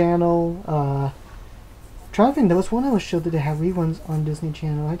Disney Channel. Trying to think, there was one other show that they had reruns on Disney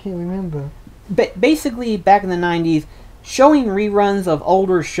Channel. I can't remember. Basically, back in the 90s, showing reruns of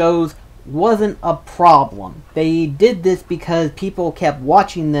older shows wasn't a problem. They did this because people kept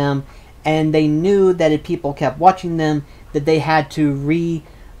watching them, and they knew that if people kept watching them, that they had to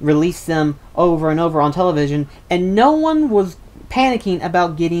release them over and over on television, and no one was panicking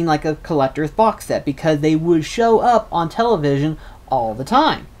about getting like a collector's box set because they would show up on television all the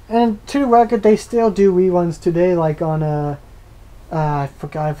time. And to the record, they still do reruns today, like on I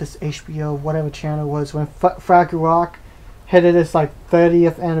forgot if it's HBO, whatever channel it was, when Fraggle Rock hit its like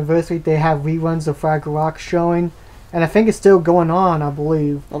 30th anniversary, they have reruns of Fraggle Rock showing, and I think it's still going on, I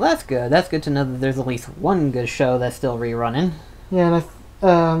believe. Well, that's good. That's good to know that there's at least one good show that's still rerunning. Yeah,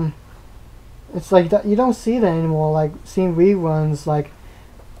 and it's like that, you don't see that anymore. Like seeing reruns, like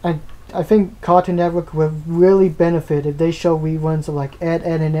I think Cartoon Network would really benefit if they show reruns of like Ed,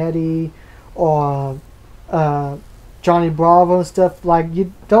 Edd and Eddy, or Johnny Bravo and stuff. Like,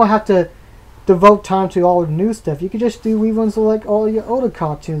 you don't have to devote time to all the new stuff. You could just do reruns of like all your older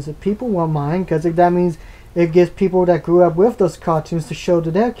cartoons that people won't mind, because that means it gives people that grew up with those cartoons to show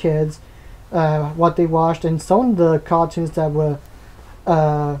to their kids what they watched. And some of the cartoons that were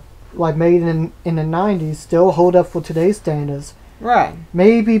like made in the 90s still hold up for today's standards. Right.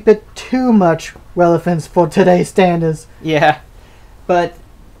 Maybe a bit too much relevance for today's standards. Yeah. But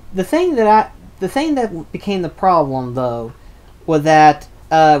the thing that became the problem, though, was that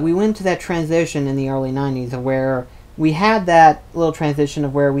we went to that transition in the early 90s where we had that little transition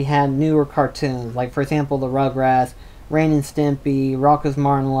of where we had newer cartoons, like, for example, the Rugrats, Ren and Stimpy, Rocko's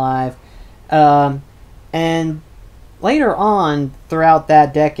Modern Life, and later on, throughout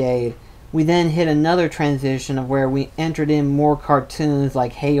that decade, we then hit another transition of where we entered in more cartoons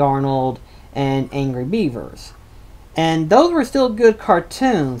like Hey Arnold and Angry Beavers. And those were still good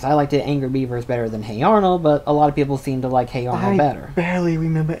cartoons. I liked Angry Beavers better than Hey Arnold, but a lot of people seem to like Hey Arnold better. I barely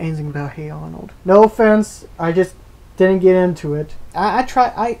remember anything about Hey Arnold. No offense, I just didn't get into it.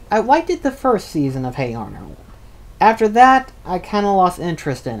 I liked it the first season of Hey Arnold. After that, I kind of lost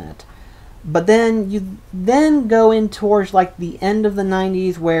interest in it. But then you then go in towards like the end of the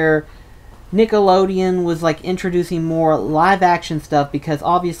 90s where Nickelodeon was like introducing more live action stuff, because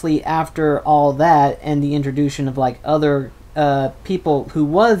obviously after all that and the introduction of like other people who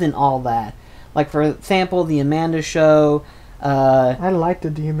was in all that, like for example the Amanda Show, I liked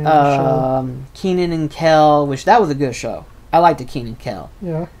the Amanda Show, Kenan and Kel, which that was a good show. I liked the Kenan and Kel.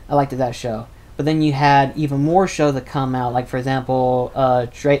 Yeah, I liked that show. But then you had even more shows that come out, like for example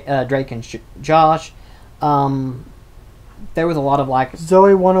Drake and Josh. There was a lot of like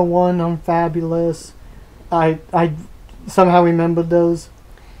Zoe 101 on Fabulous. I somehow remembered those.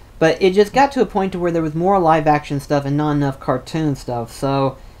 But it just got to a point to where there was more live action stuff and not enough cartoon stuff.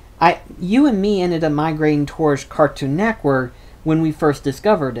 So you and me ended up migrating towards Cartoon Network when we first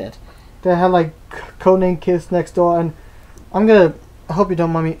discovered it. They had like Codename Kids Next Door, and I hope you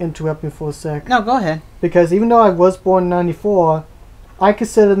don't mind me interrupting for a sec. No, go ahead. Because even though I was born in 94, I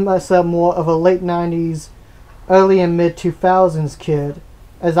consider myself more of a late 90s, early and mid 2000s kid,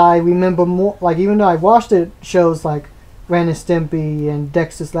 as I remember more, like, even though I watched shows like Ren and Stimpy and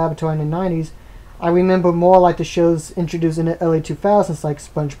Dexter's Laboratory in the 90s, I remember more like the shows introduced in the early 2000s, like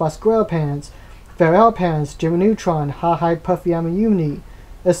SpongeBob SquarePants, Fairwell Parents, Jimmy Neutron, Ha Hi Puffy I'm a Uni,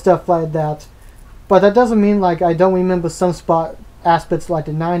 and stuff like that. But that doesn't mean like I don't remember some aspects like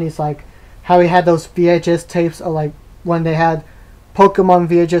the 90s, like how we had those VHS tapes, or like when they had Pokemon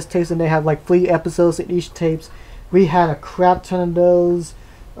VHS tapes and they had like 3 episodes in each tapes. We had a crap ton of those.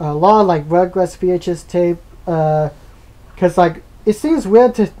 A lot of like Rugrats VHS tape. Because like it seems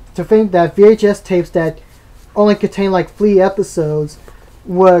weird to think that VHS tapes that only contain like 3 episodes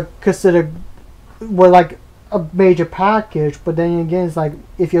were like a major package. But then again, it's like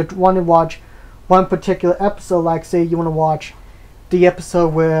if you want to watch one particular episode, like say you want to watch the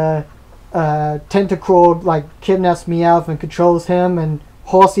episode where Tentacruel like kidnaps Meowth and controls him, and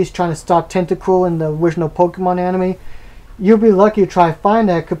Horsey's trying to stop Tentacruel in the original Pokemon anime, you'll be lucky to try to find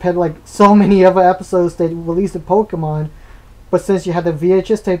that compared to like so many other episodes they released in Pokemon. But since you had the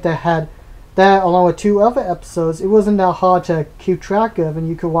VHS tape that had that along with 2 other episodes, it wasn't that hard to keep track of, and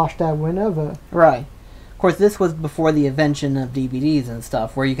you could watch that whenever. Right. Of course, this was before the invention of DVDs and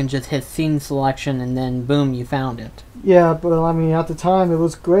stuff, where you can just hit scene selection and then boom, you found it. Yeah, but I mean, at the time it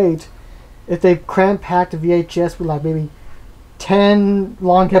was great. If they cram-packed a VHS with like maybe 10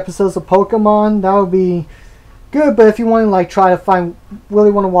 long episodes of Pokemon, that would be good. But if you want to like try to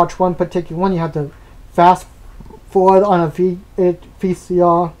really want to watch one particular one, you have to fast for it on a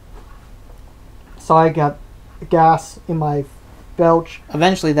VCR. So I got gas in my belch.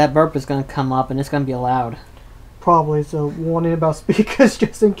 Eventually that burp is going to come up and it's going to be loud. Probably, so warning about speakers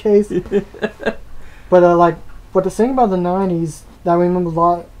just in case. But but the thing about the 90s that I remember a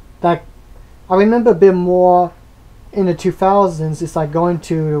lot, that I remember a bit more in the 2000s, it's like going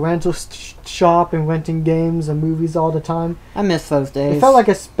to the rental shop and renting games and movies all the time. I miss those days. It felt like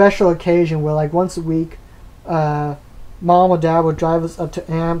a special occasion where like once a week, mom or dad would drive us up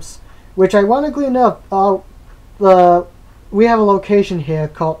to Amps, which ironically enough, we have a location here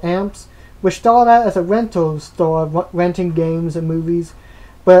called Amps, which started out as a rental store renting games and movies,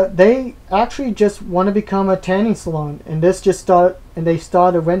 but they actually just want to become a tanning salon, and they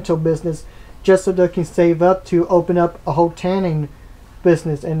started a rental business just so they can save up to open up a whole tanning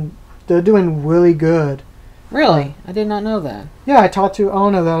business, and they're doing really good. Really? I did not know that. Yeah, I talked to the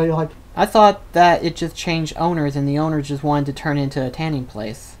owner that I thought that it just changed owners and the owners just wanted to turn into a tanning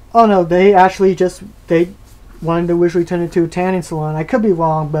place. Oh no, they actually they wanted to originally turn it into a tanning salon. I could be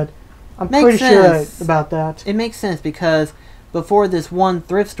wrong, but I'm pretty sure about that. It makes sense because before this one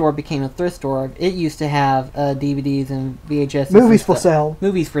thrift store became a thrift store, it used to have DVDs and VHS. Movies for sale.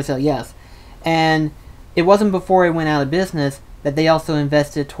 Movies for sale, yes. And it wasn't before it went out of business that they also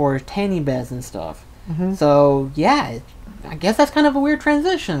invested towards tanning beds and stuff. Mm-hmm. So, yeah, I guess that's kind of a weird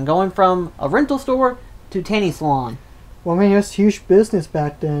transition, going from a rental store to tanning salon. Well, I mean, it was huge business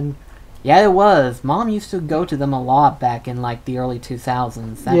back then. Yeah, it was. Mom used to go to them a lot back in, like, the early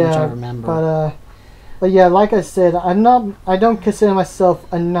 2000s. That much I remember. But yeah, like I said, I don't consider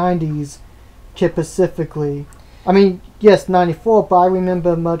myself a 90s kid specifically. I mean, yes, 94, but I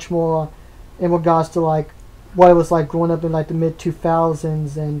remember much more in regards to like what it was like growing up in like the mid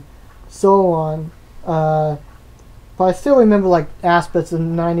 2000s and so on. But I still remember like aspects of the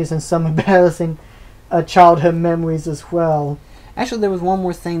 90s and some embarrassing childhood memories as well. Actually, there was one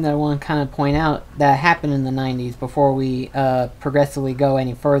more thing that I want to kind of point out that happened in the 90s before we progressively go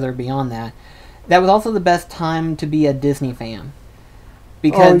any further beyond that. That was also the best time to be a Disney fan.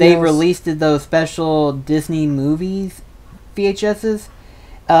 Because they released those special Disney movies, VHSs.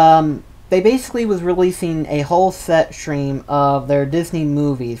 They basically was releasing a whole set stream of their Disney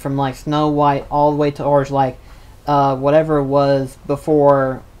movies from like Snow White all the way towards like whatever it was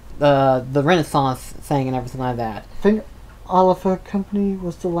before the Renaissance thing and everything like that. I think Oliver Company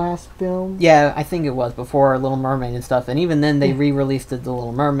was the last film. Yeah, I think it was before Little Mermaid and stuff. And even then they re-released The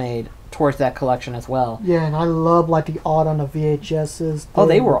Little Mermaid towards that collection as well. Yeah, and I love like the art on the VHSs. Oh,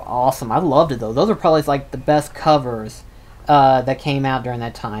 they were awesome. I loved it though. Those are probably like the best covers that came out during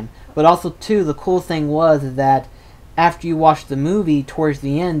that time. But also too, the cool thing was that after you watched the movie, towards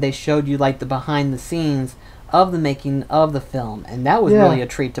the end they showed you like the behind the scenes of the making of the film, and that was really a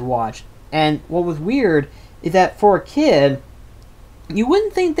treat to watch. And what was weird is that for a kid, you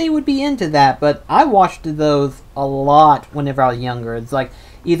wouldn't think they would be into that, but I watched those a lot whenever I was younger. It's like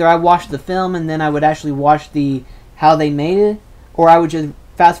either I watched the film and then I would actually watch how they made it, or I would just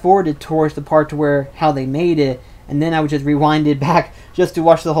fast forward it towards the part to where how they made it, and then I would just rewind it back just to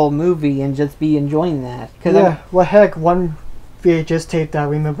watch the whole movie and just be enjoying that. Well, heck, one VHS tape that I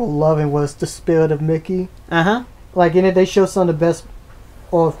remember loving was The Spirit of Mickey. Uh-huh. Like in it, they show some of the best,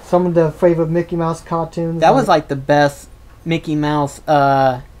 or some of the favorite Mickey Mouse cartoons. That was like the best Mickey Mouse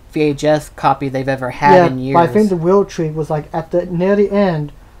VHS copy they've ever had in years. But I think the real treat was like near the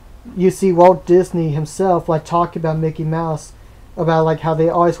end, you see Walt Disney himself like talking about Mickey Mouse, about like how they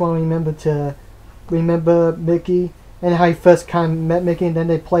always want to remember Mickey and how he first kind of met Mickey, and then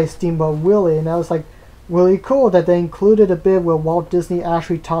they play Steamboat Willie, and that was like really cool that they included a bit where Walt Disney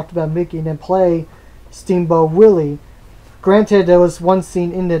actually talked about Mickey and then play Steamboat Willie. Granted, there was one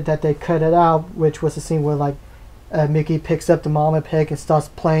scene in it that they cut it out, which was the scene where like Mickey picks up the mama pig and starts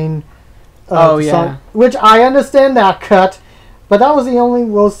playing song, which I understand that cut, but that was the only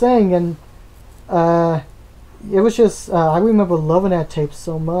real thing, and it was just I remember loving that tape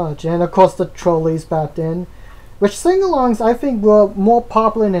so much. And of course the Trolleys back then, which sing-alongs I think were more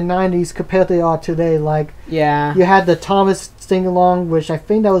popular in the 90s compared to they are today. Like you had the Thomas sing-along, which I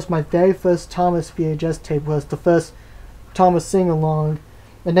think that was my very first Thomas VHS tape, was the first Thomas sing-along.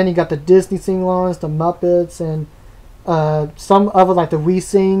 And then you got the Disney sing-alongs, the Muppets, and some other like the We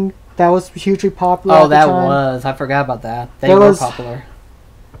Sing, that was hugely popular at the time. Was. I forgot about that. They were popular.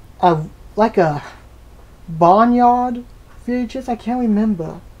 Like a Barnyard VHS, I can't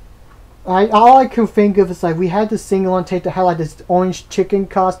remember. All I can think of is like we had this sing-along tape that had like this orange chicken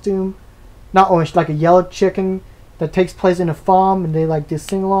costume. Not orange, like a yellow chicken that takes place in a farm, and they like these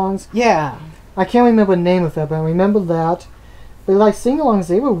sing-alongs. Yeah. I can't remember the name of it, but I remember that. But like sing-alongs,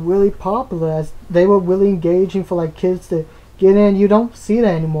 they were really popular. As they were really engaging for like kids to get in. You don't see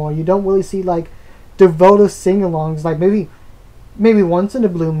that anymore. You don't really see like devoted sing-alongs. Like maybe once in a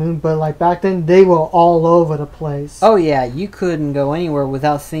blue moon, but like back then they were all over the place. Oh yeah, you couldn't go anywhere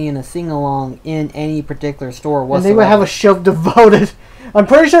without seeing a sing-along in any particular store whatsoever. And they would have a shelf devoted. I'm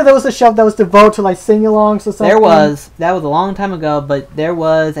pretty sure there was a shelf that was devoted to like sing-alongs or something. There was. That was a long time ago, but there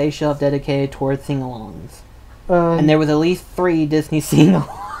was a shelf dedicated towards sing-alongs. And there was at least 3 Disney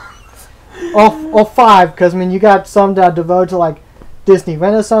sing-alongs. or 5, because I mean you got some that are devoted to like Disney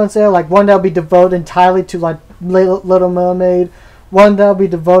Renaissance era, like one that'll be devoted entirely to like Little Mermaid, one that'll be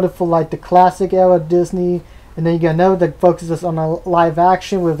devoted for like the classic era Disney, and then you got another that focuses on a live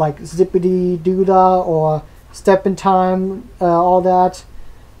action with like Zippity Doodah or Step in Time, all that.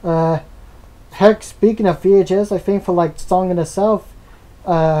 Heck, speaking of VHS, I think for like Song in the South,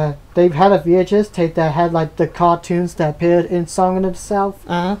 they've had a VHS tape that had like the cartoons that appeared in Song in the South.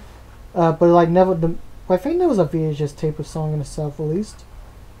 But like never I think there was a VHS tape of Song in the South released.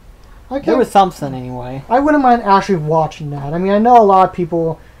 There was something anyway. I wouldn't mind actually watching that. I mean, I know a lot of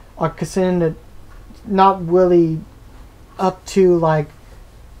people are considering it not really up to like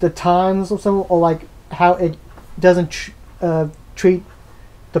the times or something, or like how it doesn't treat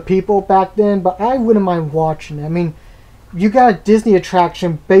the people back then, but I wouldn't mind watching it. I mean, you got a Disney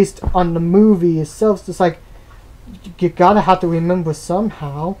attraction based on the movie itself, so it's like you gotta have to remember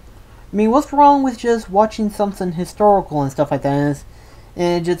somehow. I mean, what's wrong with just watching something historical and stuff like that?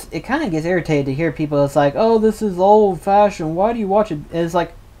 And it kind of gets irritated to hear people. It's like, oh, this is old fashioned. Why do you watch it? And it's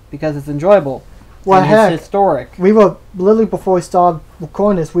like, because it's enjoyable. Well, heck, it's historic. We were literally before we started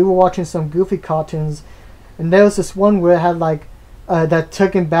recording this, we were watching some Goofy cartoons, and there was this one where it had like that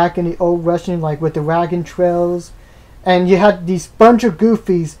took him back in the old Russian, like with the wagon trails, and you had these bunch of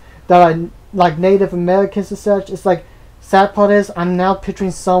Goofies that are like Native Americans and such. It's like, sad part is, I'm now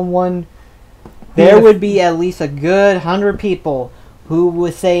picturing someone. There would be at least a good 100 people who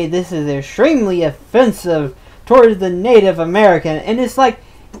would say this is extremely offensive towards the Native American, and it's like,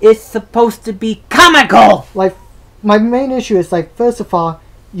 it's supposed to be comical! Like, my main issue is, like, first of all,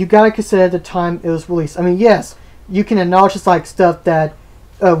 you gotta consider the time it was released. I mean, yes, you can acknowledge it's like stuff that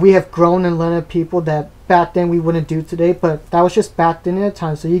we have grown and learned people that back then we wouldn't do today, but that was just back then at a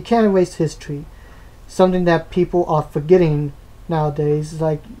time, so you can't erase history. Something that people are forgetting nowadays is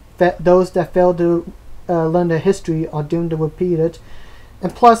like those that fail to learn their history are doomed to repeat it.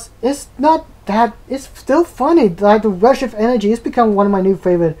 And plus, it's not that, it's still funny. Like the rush of energy, it's become one of my new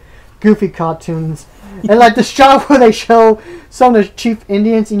favorite Goofy cartoons. And like the shot where they show some of the Chief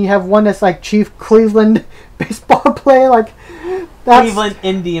Indians, and you have one that's like Chief Cleveland baseball player, like that's Cleveland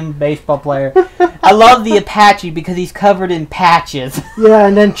Indian baseball player. I love the Apache because he's covered in patches. Yeah,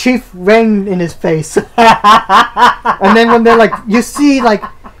 and then Chief Rain in his face. And then when they're like, you just see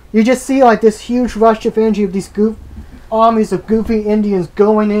like this huge rush of energy of these armies of Goofy Indians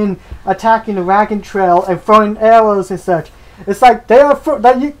going in, attacking the wagon trail and throwing arrows and such. It's like they're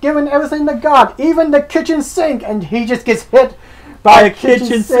giving everything to God, even the kitchen sink, and he just gets hit by a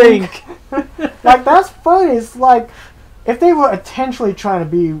kitchen sink. Like, that's funny. It's like, if they were intentionally trying to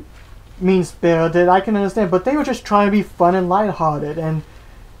be mean-spirited, I can understand, but they were just trying to be fun and lighthearted, and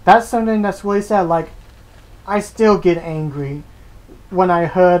that's something that's really sad. Like, I still get angry when I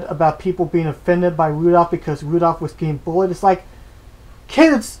heard about people being offended by Rudolph because Rudolph was getting bullied. It's like,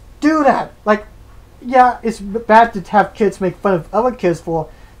 kids do that. Like, yeah, it's bad to have kids make fun of other kids for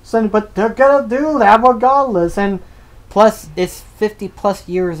something, but they're gonna do that regardless. And plus, it's 50 plus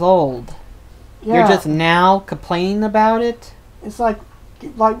years old. Yeah. You're just now complaining about it? It's like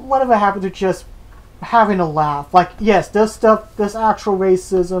whatever happened to just having a laugh. Like, yes, there's actual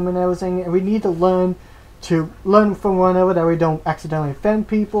racism and everything, and we need to learn from one another that we don't accidentally offend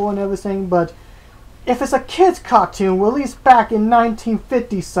people and everything, but if it's a kid's cartoon released back in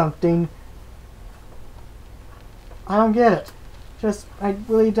 1950 something, I don't get it. I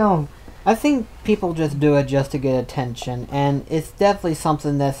really don't. I think people just do it just to get attention, and it's definitely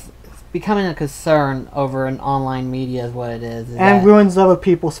something that's becoming a concern over an online media is what it is. And ruins other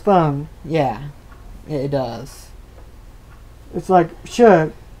people's fun. Yeah, it does. It's like,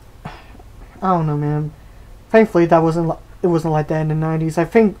 sure, I don't know, man. Thankfully, it wasn't like that in the 90s. I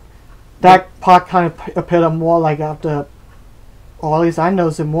think that part kind of appeared up more like after, or at least I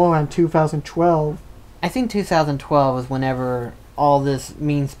noticed it more around 2012. I think 2012 was whenever all this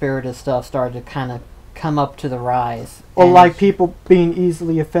mean-spirited stuff started to kind of come up to the rise. Or like people being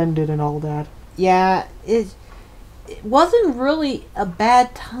easily offended and all that. Yeah, it wasn't really a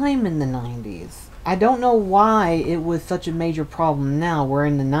bad time in the 90s. I don't know why it was such a major problem now, where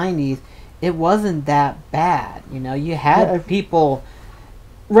in the 90s, it wasn't that bad. You know, you had Yeah, people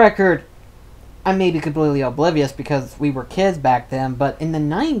I may be completely oblivious because we were kids back then, but in the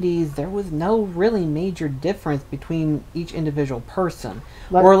 90s, there was no really major difference between each individual person.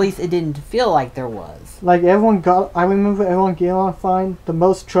 Like, or at least it didn't feel like there was. Like, I remember everyone getting on fine. The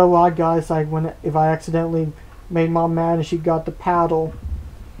most trouble I got is, like, if I accidentally made Mom mad and she got the paddle.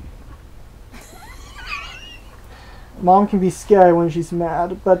 Mom can be scary when she's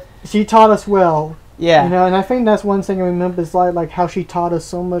mad, but she taught us well. Yeah. You know, and I think that's one thing I remember is, like how she taught us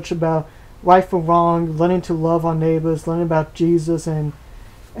so much about right from wrong, learning to love our neighbors, learning about Jesus and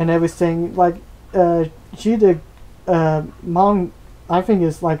everything. Like, she did, Mom, I think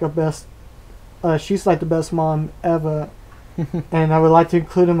is like a best, she's like the best mom ever. And I would like to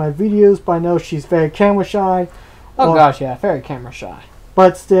include in my videos, but I know she's very camera shy. Oh gosh, yeah, very camera shy.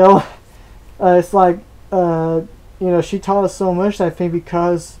 But still, it's like, you know, she taught us so much, I think,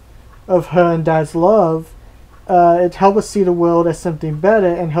 because of her and Dad's love. It helped us see the world as something better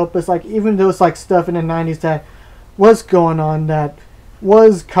and help us, like, even though it's like stuff in the 90s that was going on that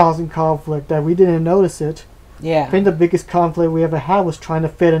was causing conflict that we didn't notice it. Yeah. I think the biggest conflict we ever had was trying to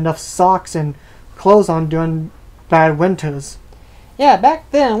fit enough socks and clothes on during bad winters. Yeah,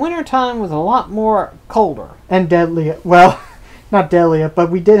 back then, wintertime was a lot more colder. And deadlier. Well, not deadlier, but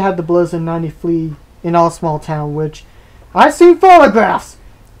we did have the blizzard 93 in our small town, which I've seen photographs.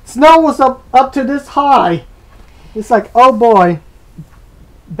 Snow was up to this high. It's like, oh boy.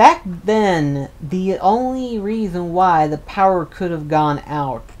 Back then, the only reason why the power could have gone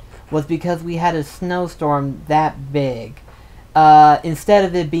out was because we had a snowstorm that big. Instead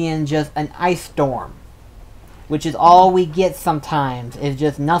of it being just an ice storm. Which is all we get sometimes. It's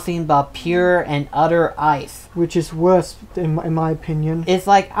just nothing but pure and utter ice. Which is worse, in my opinion. It's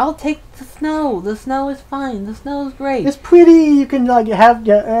like, I'll take the snow. The snow is fine. The snow is great. It's pretty. You can, like, have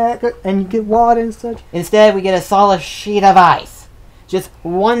your and you get water and such. Instead, we get a solid sheet of ice. Just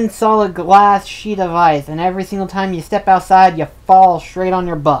one solid glass sheet of ice. And every single time you step outside, you fall straight on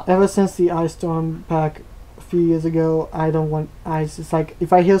your butt. Ever since the ice storm back a few years ago, I don't want ice. It's like,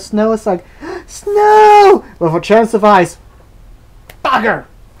 if I hear snow, it's like, snow! With a chance of ice. Bugger!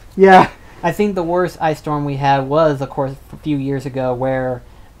 Yeah. I think the worst ice storm we had was, of course, a few years ago where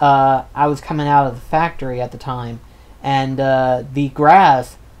I was coming out of the factory at the time, and the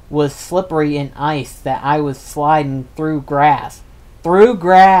grass was slippery in ice that I was sliding through grass. Through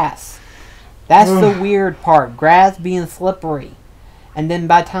grass! That's the weird part. Grass being slippery. And then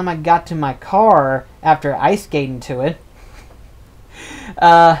by the time I got to my car, after ice skating to it,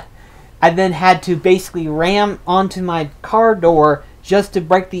 I then had to basically ram onto my car door just to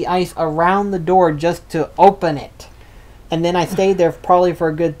break the ice around the door just to open it. And then I stayed there probably for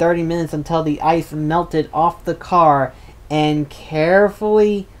a good 30 minutes until the ice melted off the car and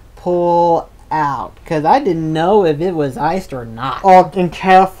carefully pull out. Because I didn't know if it was iced or not. Oh, and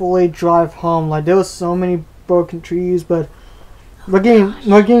carefully drive home. Like, there was so many broken trees, but we're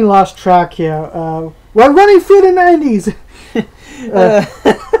getting lost track here. We're running through the 90s.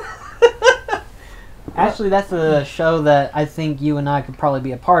 Actually, that's a show that I think you and I could probably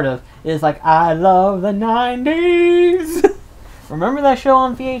be a part of. It's like, I love the 90s. Remember that show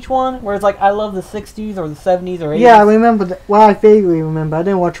on VH1? Where it's like, I love the 60s or the 70s or 80s? Yeah, I remember that. Well, I vaguely remember. I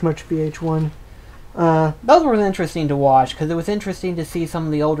didn't watch much VH1. Those were interesting to watch, because it was interesting to see some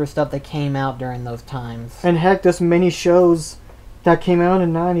of the older stuff that came out during those times. And heck, there's many shows that came out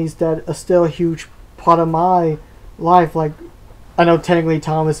in the 90s that are still a huge part of my life. Like, I know technically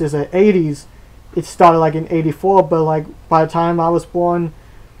Thomas is at 80s. It started like in 84, but like by the time I was born,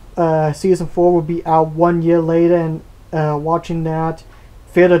 season 4 would be out 1 year later, and watching that,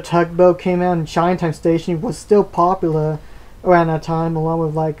 Theater Tugboat came out, and Shine Time Station was still popular around that time, along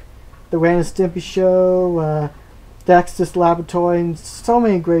with like the Ren and Stimpy Show, Dexter's Laboratory, and so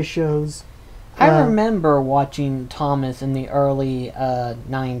many great shows. I remember watching Thomas in the early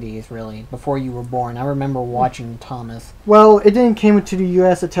 90s, really, before you were born. I remember watching Thomas. Well, it didn't come into the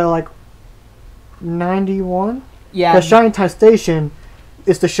U.S. until like 91. Yeah. The Shining Time Station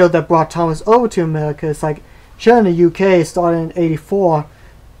is the show that brought Thomas over to America. It's like, show in the UK started in 84,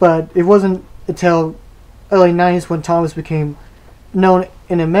 but it wasn't until early 90s when Thomas became known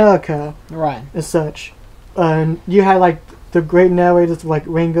in America. Right. As such. And you had like the great narrators like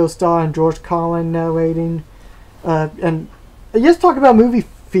Ringo Starr and George Carlin narrating. And just talk about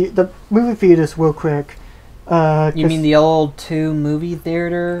the movie theaters real quick. You mean the old 2 movie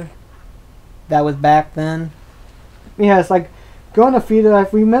theater that was back then? Yeah, it's like going to theater. I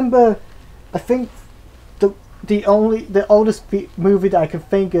remember, I think the oldest movie that I can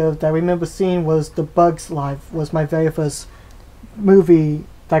think of that I remember seeing was The Bug's Life. Was my very first movie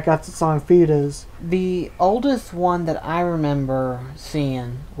that got saw in theaters. The oldest one that I remember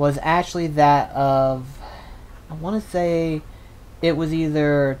seeing was actually that of, I want to say, it was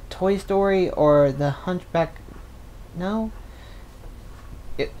either Toy Story or The Hunchback. No,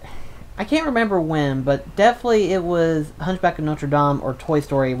 I can't remember when, but definitely it was Hunchback of Notre Dame or Toy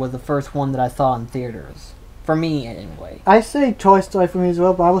Story was the first one that I saw in theaters. For me, anyway. I say Toy Story for me as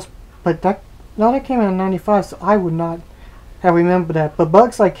well, but that came out in '95, so I would not have remembered that. But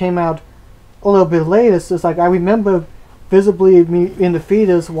Bugs Life came out a little bit later, so it's like I remember visibly me in the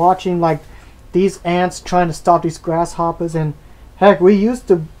theaters watching like these ants trying to stop these grasshoppers, and heck, we used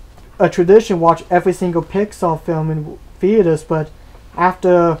to a tradition watch every single Pixar film in theaters, but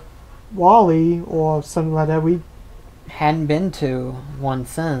after Wall-E or something like that, we hadn't been to one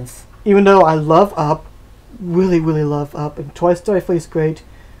since. Even though I love Up, really love Up, and Toy Story 3 is great,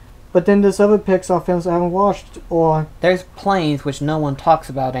 but then there's other Pixar films I haven't watched, or there's Planes, which no one talks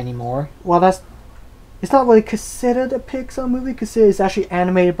about anymore. Well, it's not really considered a Pixar movie because it's actually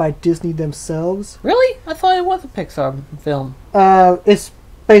animated by Disney themselves. Really? I thought it was a Pixar film. It's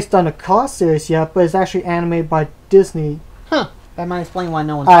based on a Cars series, yeah, but it's actually animated by Disney. Huh. That might explain why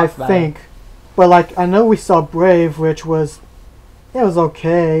no one talks about it. I think. But, like, I know we saw Brave, which was... It was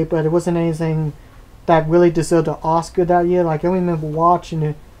okay, but it wasn't anything that really deserved an Oscar that year. Like, I remember watching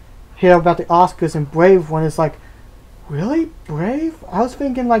it, hear about the Oscars, and Brave one is like, really? Brave? I was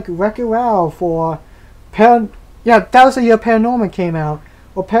thinking, like, Wreck-It Ralph for... Yeah, that was the year Paranorman came out.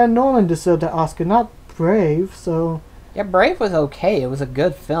 Well, Paranorman deserved the Oscar, not Brave, so... Yeah, Brave was okay. It was a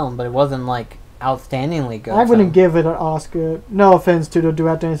good film, but it wasn't, like, outstandingly good. I wouldn't give it an Oscar. No offense to the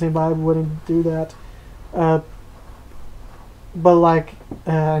director or anything, but I wouldn't do that. But, like,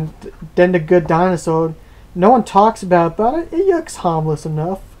 then The Good Dinosaur, no one talks about it, but it looks harmless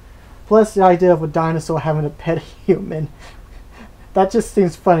enough. Plus, the idea of a dinosaur having a pet human. That just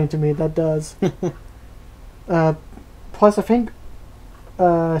seems funny to me, that does. Plus, I think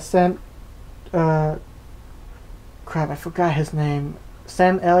Sam... crap, I forgot his name.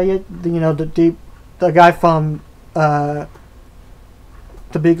 Sam Elliott, the guy from The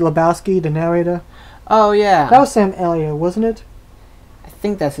Big Lebowski, the narrator. Oh, yeah. That was Sam Elliott, wasn't it? I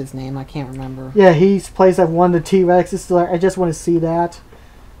think that's his name. I can't remember. Yeah, he plays like one of the T-Rexes. So like, I just want to see that.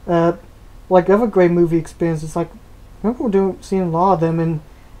 Like other great movie experiences, like I remember seeing a lot of them, and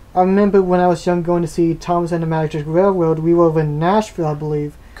I remember when I was young going to see Thomas and the Magic Railroad. We were over in Nashville, I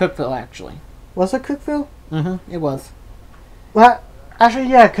believe. Cookeville, actually. Was it Cookeville? Mm-hmm. It was. Well, actually,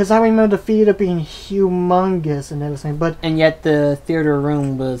 yeah, because I remember the theater being humongous and everything, but... And yet the theater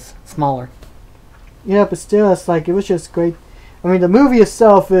room was smaller. Yeah, but still, it's like, it was just great. I mean, the movie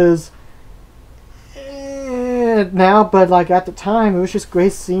itself is... now, but like at the time, it was just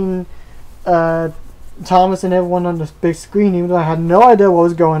great seeing Thomas and everyone on the big screen, even though I had no idea what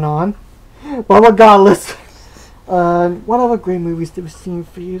was going on. But regardless, what other great movies did we see in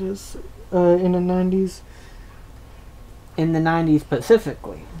theaters in the 90s? In the 90s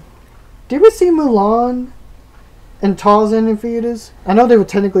specifically. Did we see Mulan and Tarzan in theaters? I know they were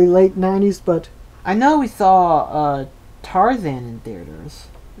technically late 90s, but... I know we saw Tarzan in theaters,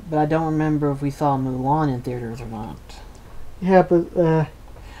 but I don't remember if we saw Mulan in theaters or not. Yeah, but...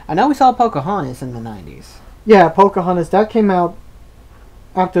 I know we saw Pocahontas in the 90s. Yeah, Pocahontas. That came out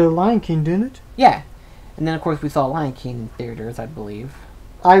after Lion King, didn't it? Yeah. And then, of course, we saw Lion King in theaters, I believe.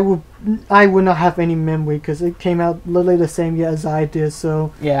 I would not have any memory because it came out literally the same year as I did,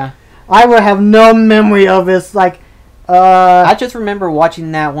 so... Yeah. I would have no memory of it. It's like, I just remember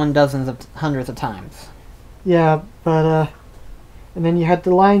watching that one hundreds of times. Yeah, but, and then you had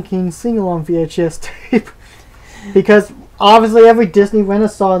the Lion King sing-along VHS tape. Because, obviously, every Disney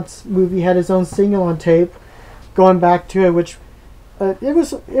Renaissance movie had its own sing-along tape going back to it, which, it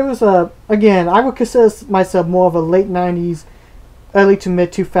was, again, I would consider myself more of a late 90s, early to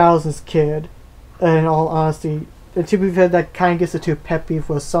mid-2000s kid, in all honesty. And to be fair, that kind of gets into a pet peeve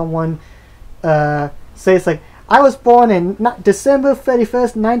where someone says, like, I was born in December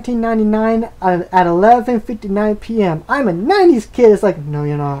 31st, 1999 at 11:59 p.m. I'm a 90s kid. It's like, no,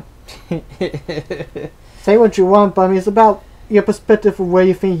 you're not. Say what you want, but I mean, it's about your perspective of where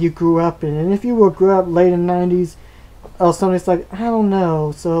you think you grew up in. And if you grew up late in the 90s or something, it's like, I don't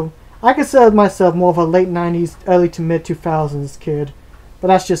know. So I consider myself more of a late 90s, early to mid-2000s kid. But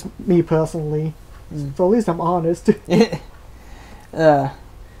that's just me personally. So at least I'm honest.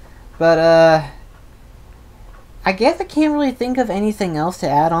 I guess I can't really think of anything else to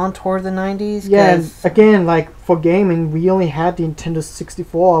add on toward the 90s. Yeah, and again, like, for gaming, we only had the Nintendo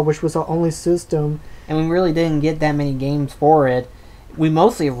 64, which was our only system. And we really didn't get that many games for it. We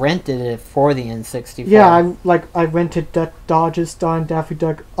mostly rented it for the N64. Yeah, I rented Duck Dodgers starring Daffy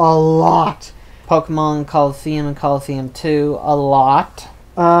Duck a lot. Pokemon Coliseum and Coliseum 2 a lot.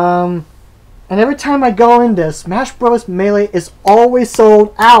 And every time I go in there, Smash Bros. Melee is always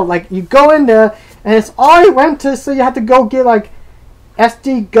sold out. Like, you go in there, and it's all you went to, so you have to go get, like,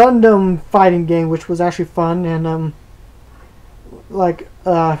 SD Gundam fighting game, which was actually fun, and,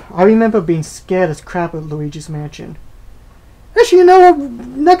 I remember being scared as crap at Luigi's Mansion. Actually, you know what?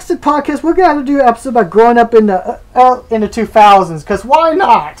 Next podcast, we're gonna have to do an episode about growing up in the 2000s, because why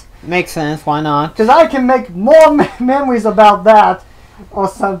not? Makes sense, why not? Because I can make more memories about that, or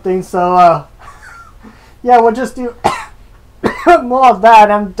something, so, yeah, we'll just do more of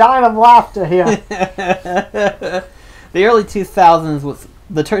that. I'm dying of laughter here. The early 2000s was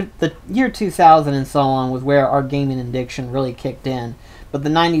the year 2000 and so on was where our gaming addiction really kicked in. But the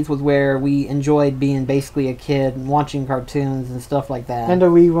 90s was where we enjoyed being basically a kid and watching cartoons and stuff like that. And the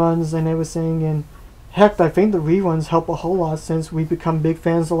reruns and everything. And heck, I think the reruns help a whole lot since we've become big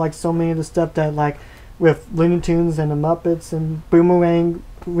fans of like so many of the stuff that like with Looney Tunes and the Muppets and Boomerang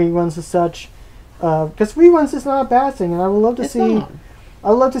reruns and such. Because reruns is not a bad thing, and I would love to see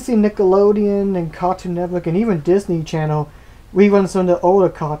Nickelodeon and Cartoon Network and even Disney Channel rerun some of the older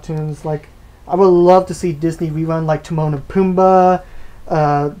cartoons. Like, I would love to see Disney rerun like Timon and Pumbaa,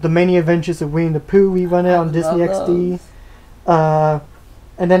 The Many Adventures of Winnie the Pooh rerun it on Disney XD.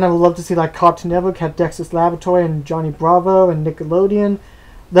 And then I would love to see like Cartoon Network have Dexter's Laboratory and Johnny Bravo and Nickelodeon.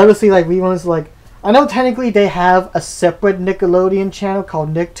 Love to see like reruns like, I know technically they have a separate Nickelodeon channel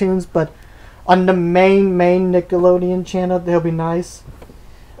called Nicktoons, but on the main Nickelodeon channel, they'll be nice.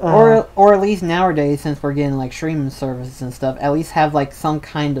 Or at least nowadays, since we're getting like streaming services and stuff, at least have like some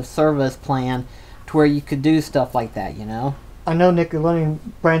kind of service plan to where you could do stuff like that, you know? I know Nickelodeon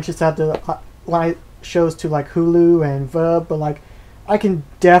branches out the shows to like Hulu and Verb, but like I can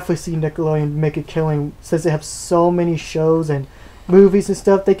definitely see Nickelodeon make a killing since they have so many shows and movies and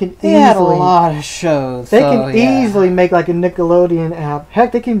stuff. They had a lot of shows. They can easily make like a Nickelodeon app.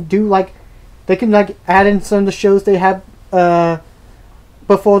 Heck, they can add in some of the shows they have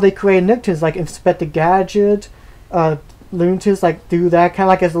before they create Nicktoons, like Inspector Gadget, Looney Tunes, like do that kind of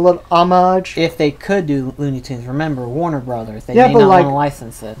like as a little homage. If they could do Looney Tunes, remember Warner Brothers, they may not want to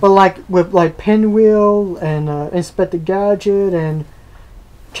license it. But like with like Pinwheel and Inspector Gadget and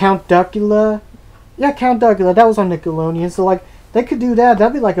Count Duckula, Count Duckula, that was on Nickelodeon. So like they could do that.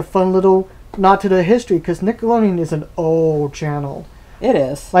 That'd be like a fun little nod to the history because Nickelodeon is an old channel. It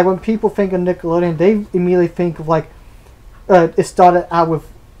is. Like when people think of Nickelodeon, they immediately think of like it started out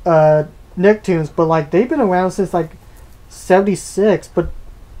with Nicktoons, but like they've been around since like 76, but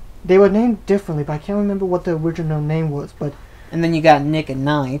they were named differently, but I can't remember what the original name was. But and then you got Nick at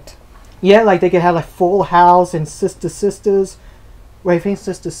Night. Yeah, like they could have like Full House and Sister Sisters. Wait, I think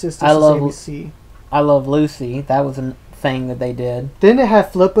Sister Sisters is ABC. I Love Lucy. That was a thing that they did. Didn't they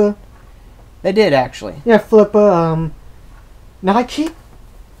have Flipper? They did actually. Yeah, Flipper. Now I keep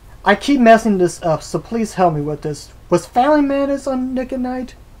messing this up, so please help me with this. Was Family Matters on Nick at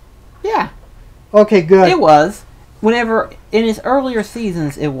Night? Yeah. Okay, good. It was. Whenever in its earlier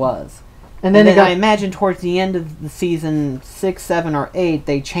seasons, it was. And then I imagine towards the end of the season 6, 7, or 8,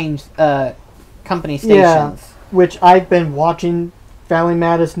 they changed company stations. Yeah, which I've been watching Family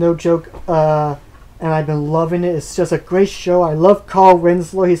Matters, no joke, and I've been loving it. It's just a great show. I love Carl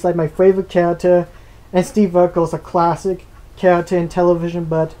Winslow. He's like my favorite character, and Steve Urkel's a classic character in television.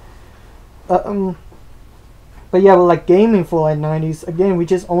 But yeah, but like gaming for like 90s, again, we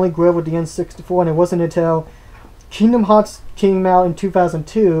just only grew up with the N64, and it wasn't until Kingdom Hearts came out in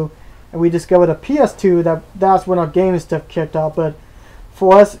 2002, and we discovered a PS2 that's when our gaming stuff kicked off. But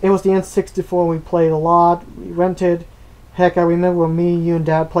for us, it was the N64. We played a lot. We rented. Heck, I remember when me, you, and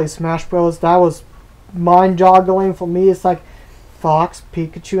Dad played Smash Bros. That was mind-joggling for me. It's like Fox,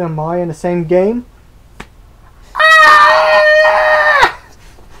 Pikachu, and Mario in the same game.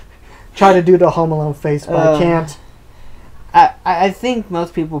 Try to do the Home Alone face, but I can't. I think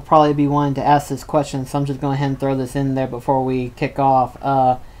most people will probably be wanting to ask this question, so I'm just going ahead and throw this in there before we kick off.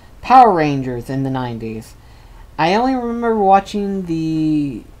 Power Rangers in the 90s. I only remember watching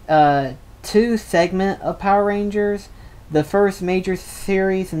the 2 segment of Power Rangers, the first major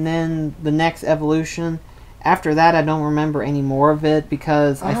series, and then the next evolution. After that, I don't remember any more of it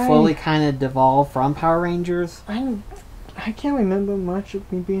because I slowly kind of devolved from Power Rangers. I can't remember much of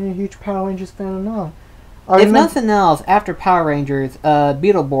me being a huge Power Rangers fan or not. If nothing else, after Power Rangers,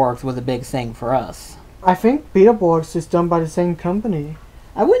 Beetleborgs was a big thing for us. I think Beetleborgs is done by the same company.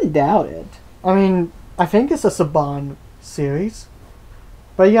 I wouldn't doubt it. I mean, I think it's a Saban series.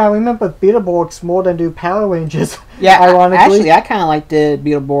 But yeah, I remember Beetleborgs more than do Power Rangers. Yeah, ironically. actually, I kind of liked the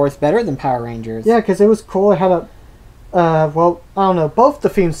Beetleborgs better than Power Rangers. Yeah, because it was cool. It had a, well, I don't know, both the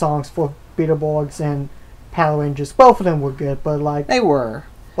theme songs for Beetleborgs and Power Rangers, both of them were good, but like... They were.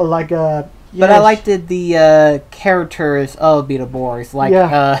 But like, yeah, but I liked the characters of Beetleborgs, like,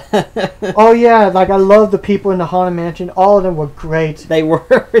 yeah. Oh yeah, like I love the people in the Haunted Mansion. All of them were great. They were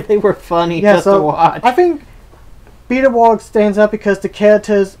funny just to watch. I think Beetleborgs stands out because the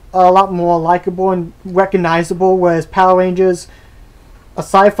characters are a lot more likable and recognizable, whereas Power Rangers,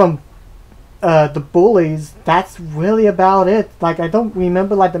 aside from the bullies, that's really about it. Like, I don't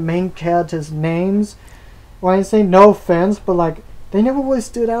remember like the main characters' names or anything. No offense, but like they never really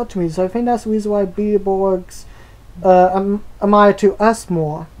stood out to me. So I think that's the reason why Beetleborgs admire to us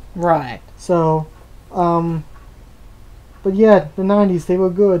more. Right. So, but yeah, the 90's, they were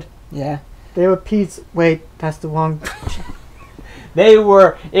good. Yeah. They were Pete's. Wait, that's the wrong. They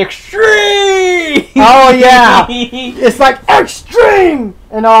were extreme. Oh yeah, it's like extreme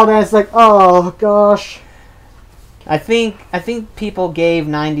and all that. It's like, oh gosh. I think people gave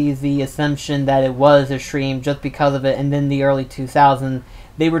 90's the assumption that it was extreme just because of it, and then the early 2000s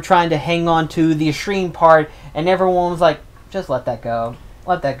they were trying to hang on to the extreme part, and everyone was like, just let that go.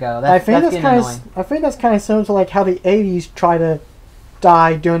 Let that go. That's getting annoying. I think that's kind of similar to like how the 80's try to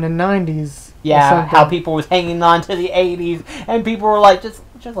die during the 90's. Yeah, how people was hanging on to the 80's, and people were like, just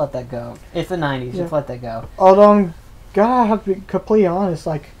let that go. It's the 90's, just let that go. Although, God, I have to be completely honest,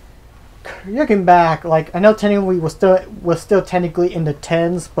 like, looking back, like, I know technically we're still technically in the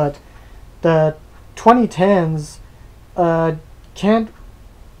 10s, but the 2010s, I don't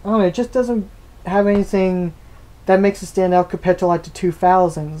know, it just doesn't have anything that makes it stand out compared to, like, the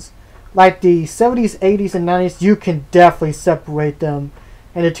 2000s. Like, the 70s, 80s, and 90s, you can definitely separate them.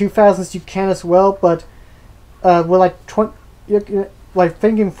 And the 2000s, you can as well, but we're like like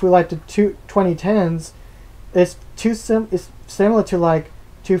thinking through like the 2010s, it's similar to like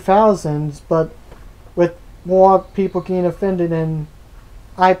 2000s, but with more people getting offended and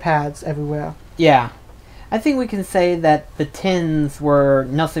iPads everywhere. Yeah, I think we can say that the 10s were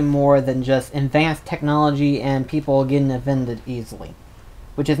nothing more than just advanced technology and people getting offended easily,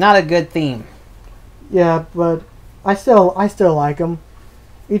 which is not a good theme. Yeah, but I still like them.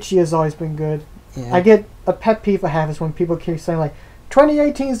 Each year's always been good. Yeah. I get a pet peeve I have is when people keep saying like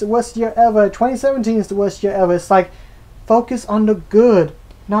 2018 is the worst year ever, 2017 is the worst year ever. It's like, focus on the good,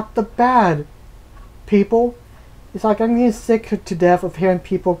 not the bad, people. It's like, I'm getting sick to death of hearing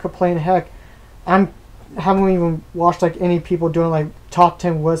people complain. Heck, I haven't even watched like any people doing like top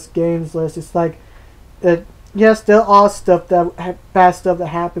 10 worst games lists. It's like, yes, there are bad stuff that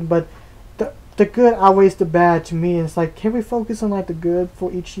happened, but the good outweighs the bad to me. And it's like, can we focus on like the good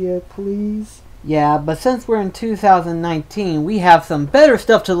for each year, please? Yeah, but since we're in 2019, we have some better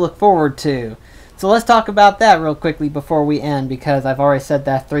stuff to look forward to. So let's talk about that real quickly before we end, because I've already said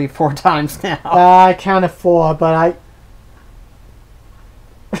that 3-4 times now. I counted 4, but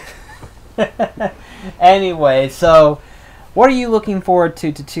Anyway, so what are you looking forward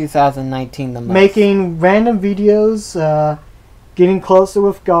to 2019 the most? Making random videos, getting closer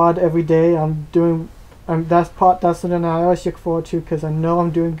with God every day. That's something I always look forward to because I know I'm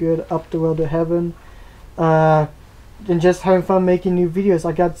doing good up the road to heaven. And just having fun making new videos.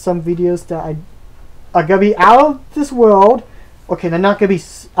 I got some videos that are gonna be out of this world. Okay, they're not gonna be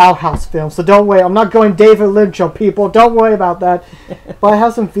our house films, so don't worry. I'm not going David Lynch on people. Don't worry about that. But I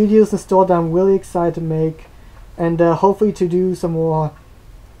have some videos in store that I'm really excited to make, and hopefully to do some more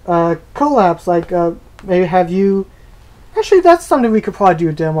collabs. Like maybe have you. Actually, that's something we could probably do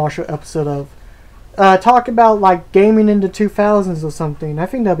a Dan Marshall episode of. Talk about like gaming in the 2000s or something. I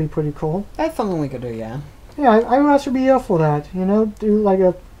think that'd be pretty cool. That's something we could do, yeah. Yeah, I would actually be up for that. You know, do like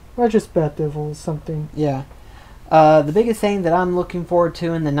a retrospective or something. Yeah. The biggest thing that I'm looking forward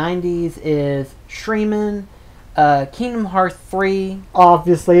to in the 90's is streaming Kingdom Hearts 3.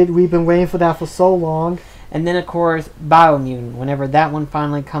 Obviously, we've been waiting for that for so long. And then, of course, Biomutant, whenever that one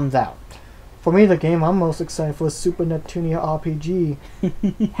finally comes out. For me, the game I'm most excited for is Super Neptunia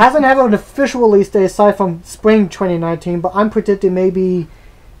RPG. Hasn't had an official release date aside from spring 2019, but I'm predicting maybe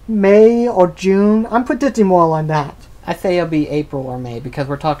May or June. I'm predicting more like that. I say it'll be April or May because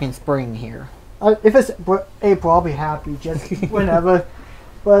we're talking spring here. If it's April, I'll be happy, just whenever.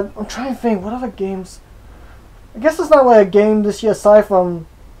 But I'm trying to think, what other games? I guess there's not really a game this year aside from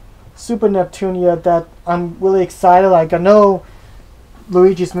Super Neptunia that I'm really excited. Like, I know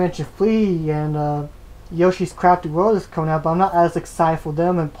Luigi's Mansion 3 and Yoshi's Crafted World is coming out, but I'm not as excited for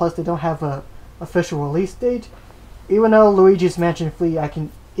them, and plus they don't have a official release date. Even though Luigi's Mansion 3, I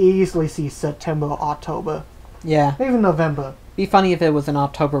can easily see September or October. Yeah. Even November. Be funny if it was an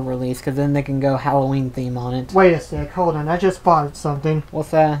October release, because then they can go Halloween theme on it. Wait a sec, hold on, I just spotted something.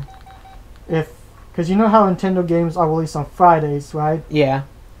 What's that? Because you know how Nintendo games are released on Fridays, right? Yeah.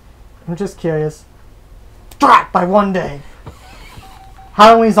 I'm just curious. Drat by one day.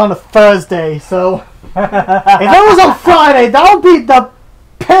 Halloween's on a Thursday, so if it was on Friday, that would be the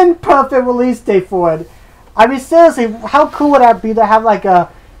pin perfect release date for it. I mean, seriously, how cool would that be to have like a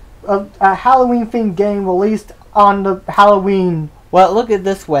Halloween themed game released on the Halloween? Well, look at it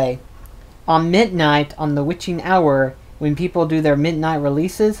this way. On midnight, on the witching hour, when people do their midnight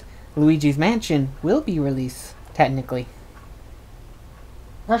releases, Luigi's Mansion will be released, technically.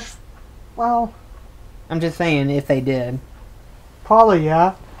 That's, well, I'm just saying, if they did. probably,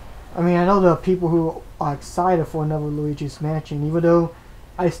 yeah. I mean, I know there are people who are excited for another Luigi's Mansion, even though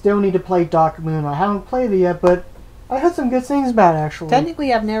I still need to play Dark Moon. I haven't played it yet, but I heard some good things about it, actually.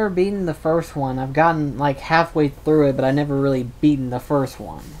 Technically, I've never beaten the first one. I've gotten, like, halfway through it, but I never really beaten the first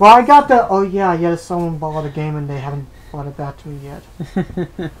one. Well, I got the... Oh, yeah, someone bought the game and they haven't brought it back to me yet.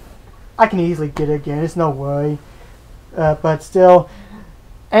 I can easily get it again, it's no worry. But still...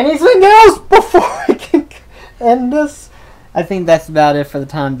 Anything else before I can end this? I think that's about it for the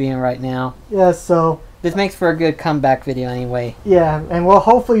time being right now. Yeah, so... This makes for a good comeback video anyway. Yeah, and we'll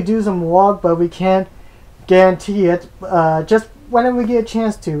hopefully do some vlog, but we can't guarantee it. Just whenever we get a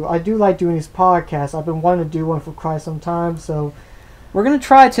chance to. I do like doing these podcasts. I've been wanting to do one for quite some time, so... We're going to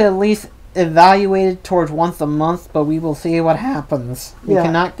try to at least evaluate it towards once a month, but we will see what happens. We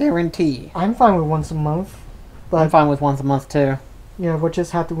cannot guarantee. I'm fine with once a month. But I'm fine with once a month too. Yeah, we'll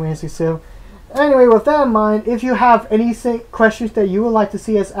just have to wait and see. So, anyway, with that in mind, if you have any questions that you would like to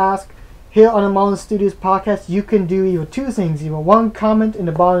see us ask here on the Mullins Studios Podcast, you can do either two things. Either one, comment in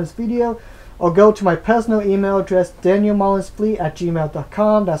the bottom of this video, or go to my personal email address,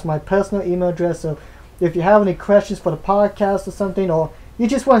 danielmullinsfleet@gmail.com. That's my personal email address. So if you have any questions for the podcast or something, or you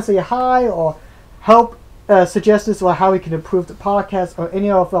just want to say hi or help suggestions on how we can improve the podcast or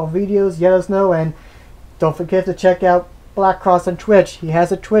any of our videos, let us know. And don't forget to check out BlackCross on Twitch. He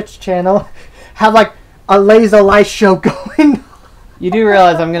has a Twitch channel. Have like a laser light show going. You do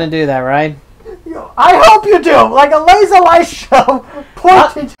realize I'm going to do that, right? I hope you do! Like a laser light show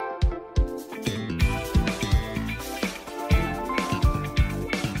pointing...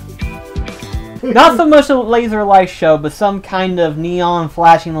 Not so much a laser light show, but some kind of neon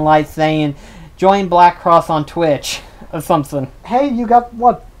flashing light saying, join BlackCross on Twitch, or something. Hey, you got,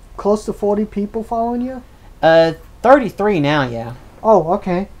 what, close to 40 people following you? 33 now, yeah. Oh,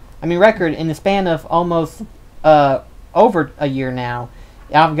 okay. I mean, record, in the span of almost, over a year now,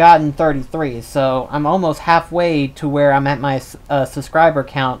 I've gotten 33, so I'm almost halfway to where I'm at my subscriber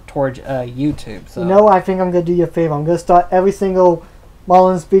count towards YouTube. So. You know, I think I'm going to do you a favor. I'm going to start every single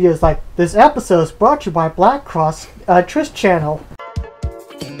Mullins videos like, this episode is brought to you by BlackCross Twitch channel.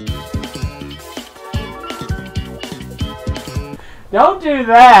 Don't do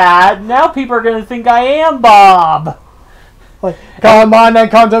that! Now people are going to think I am Bob! Like, come on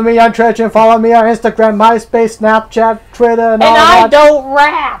and come to me on Twitch and follow me on Instagram, MySpace, Snapchat, Twitter, and all that. And I don't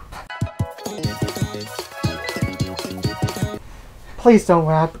rap! Please don't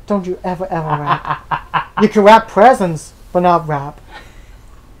rap. Don't you ever rap. You can rap presents, but not rap.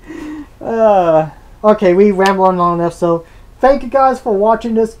 Okay, we ramble on enough, so thank you guys for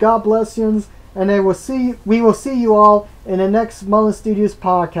watching this. God bless you, and we will see you all in the next Mullins Studios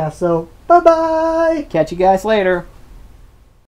podcast. So, bye-bye! Catch you guys later.